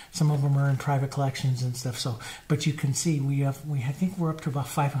then some of them are in private collections and stuff. So, but you can see I think we're up to about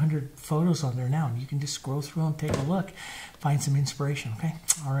 500 photos on there now, and you can just scroll through and take a look, find some inspiration. Okay,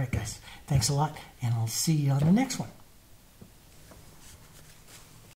 all right, guys, thanks a lot, and I'll see you on the next one.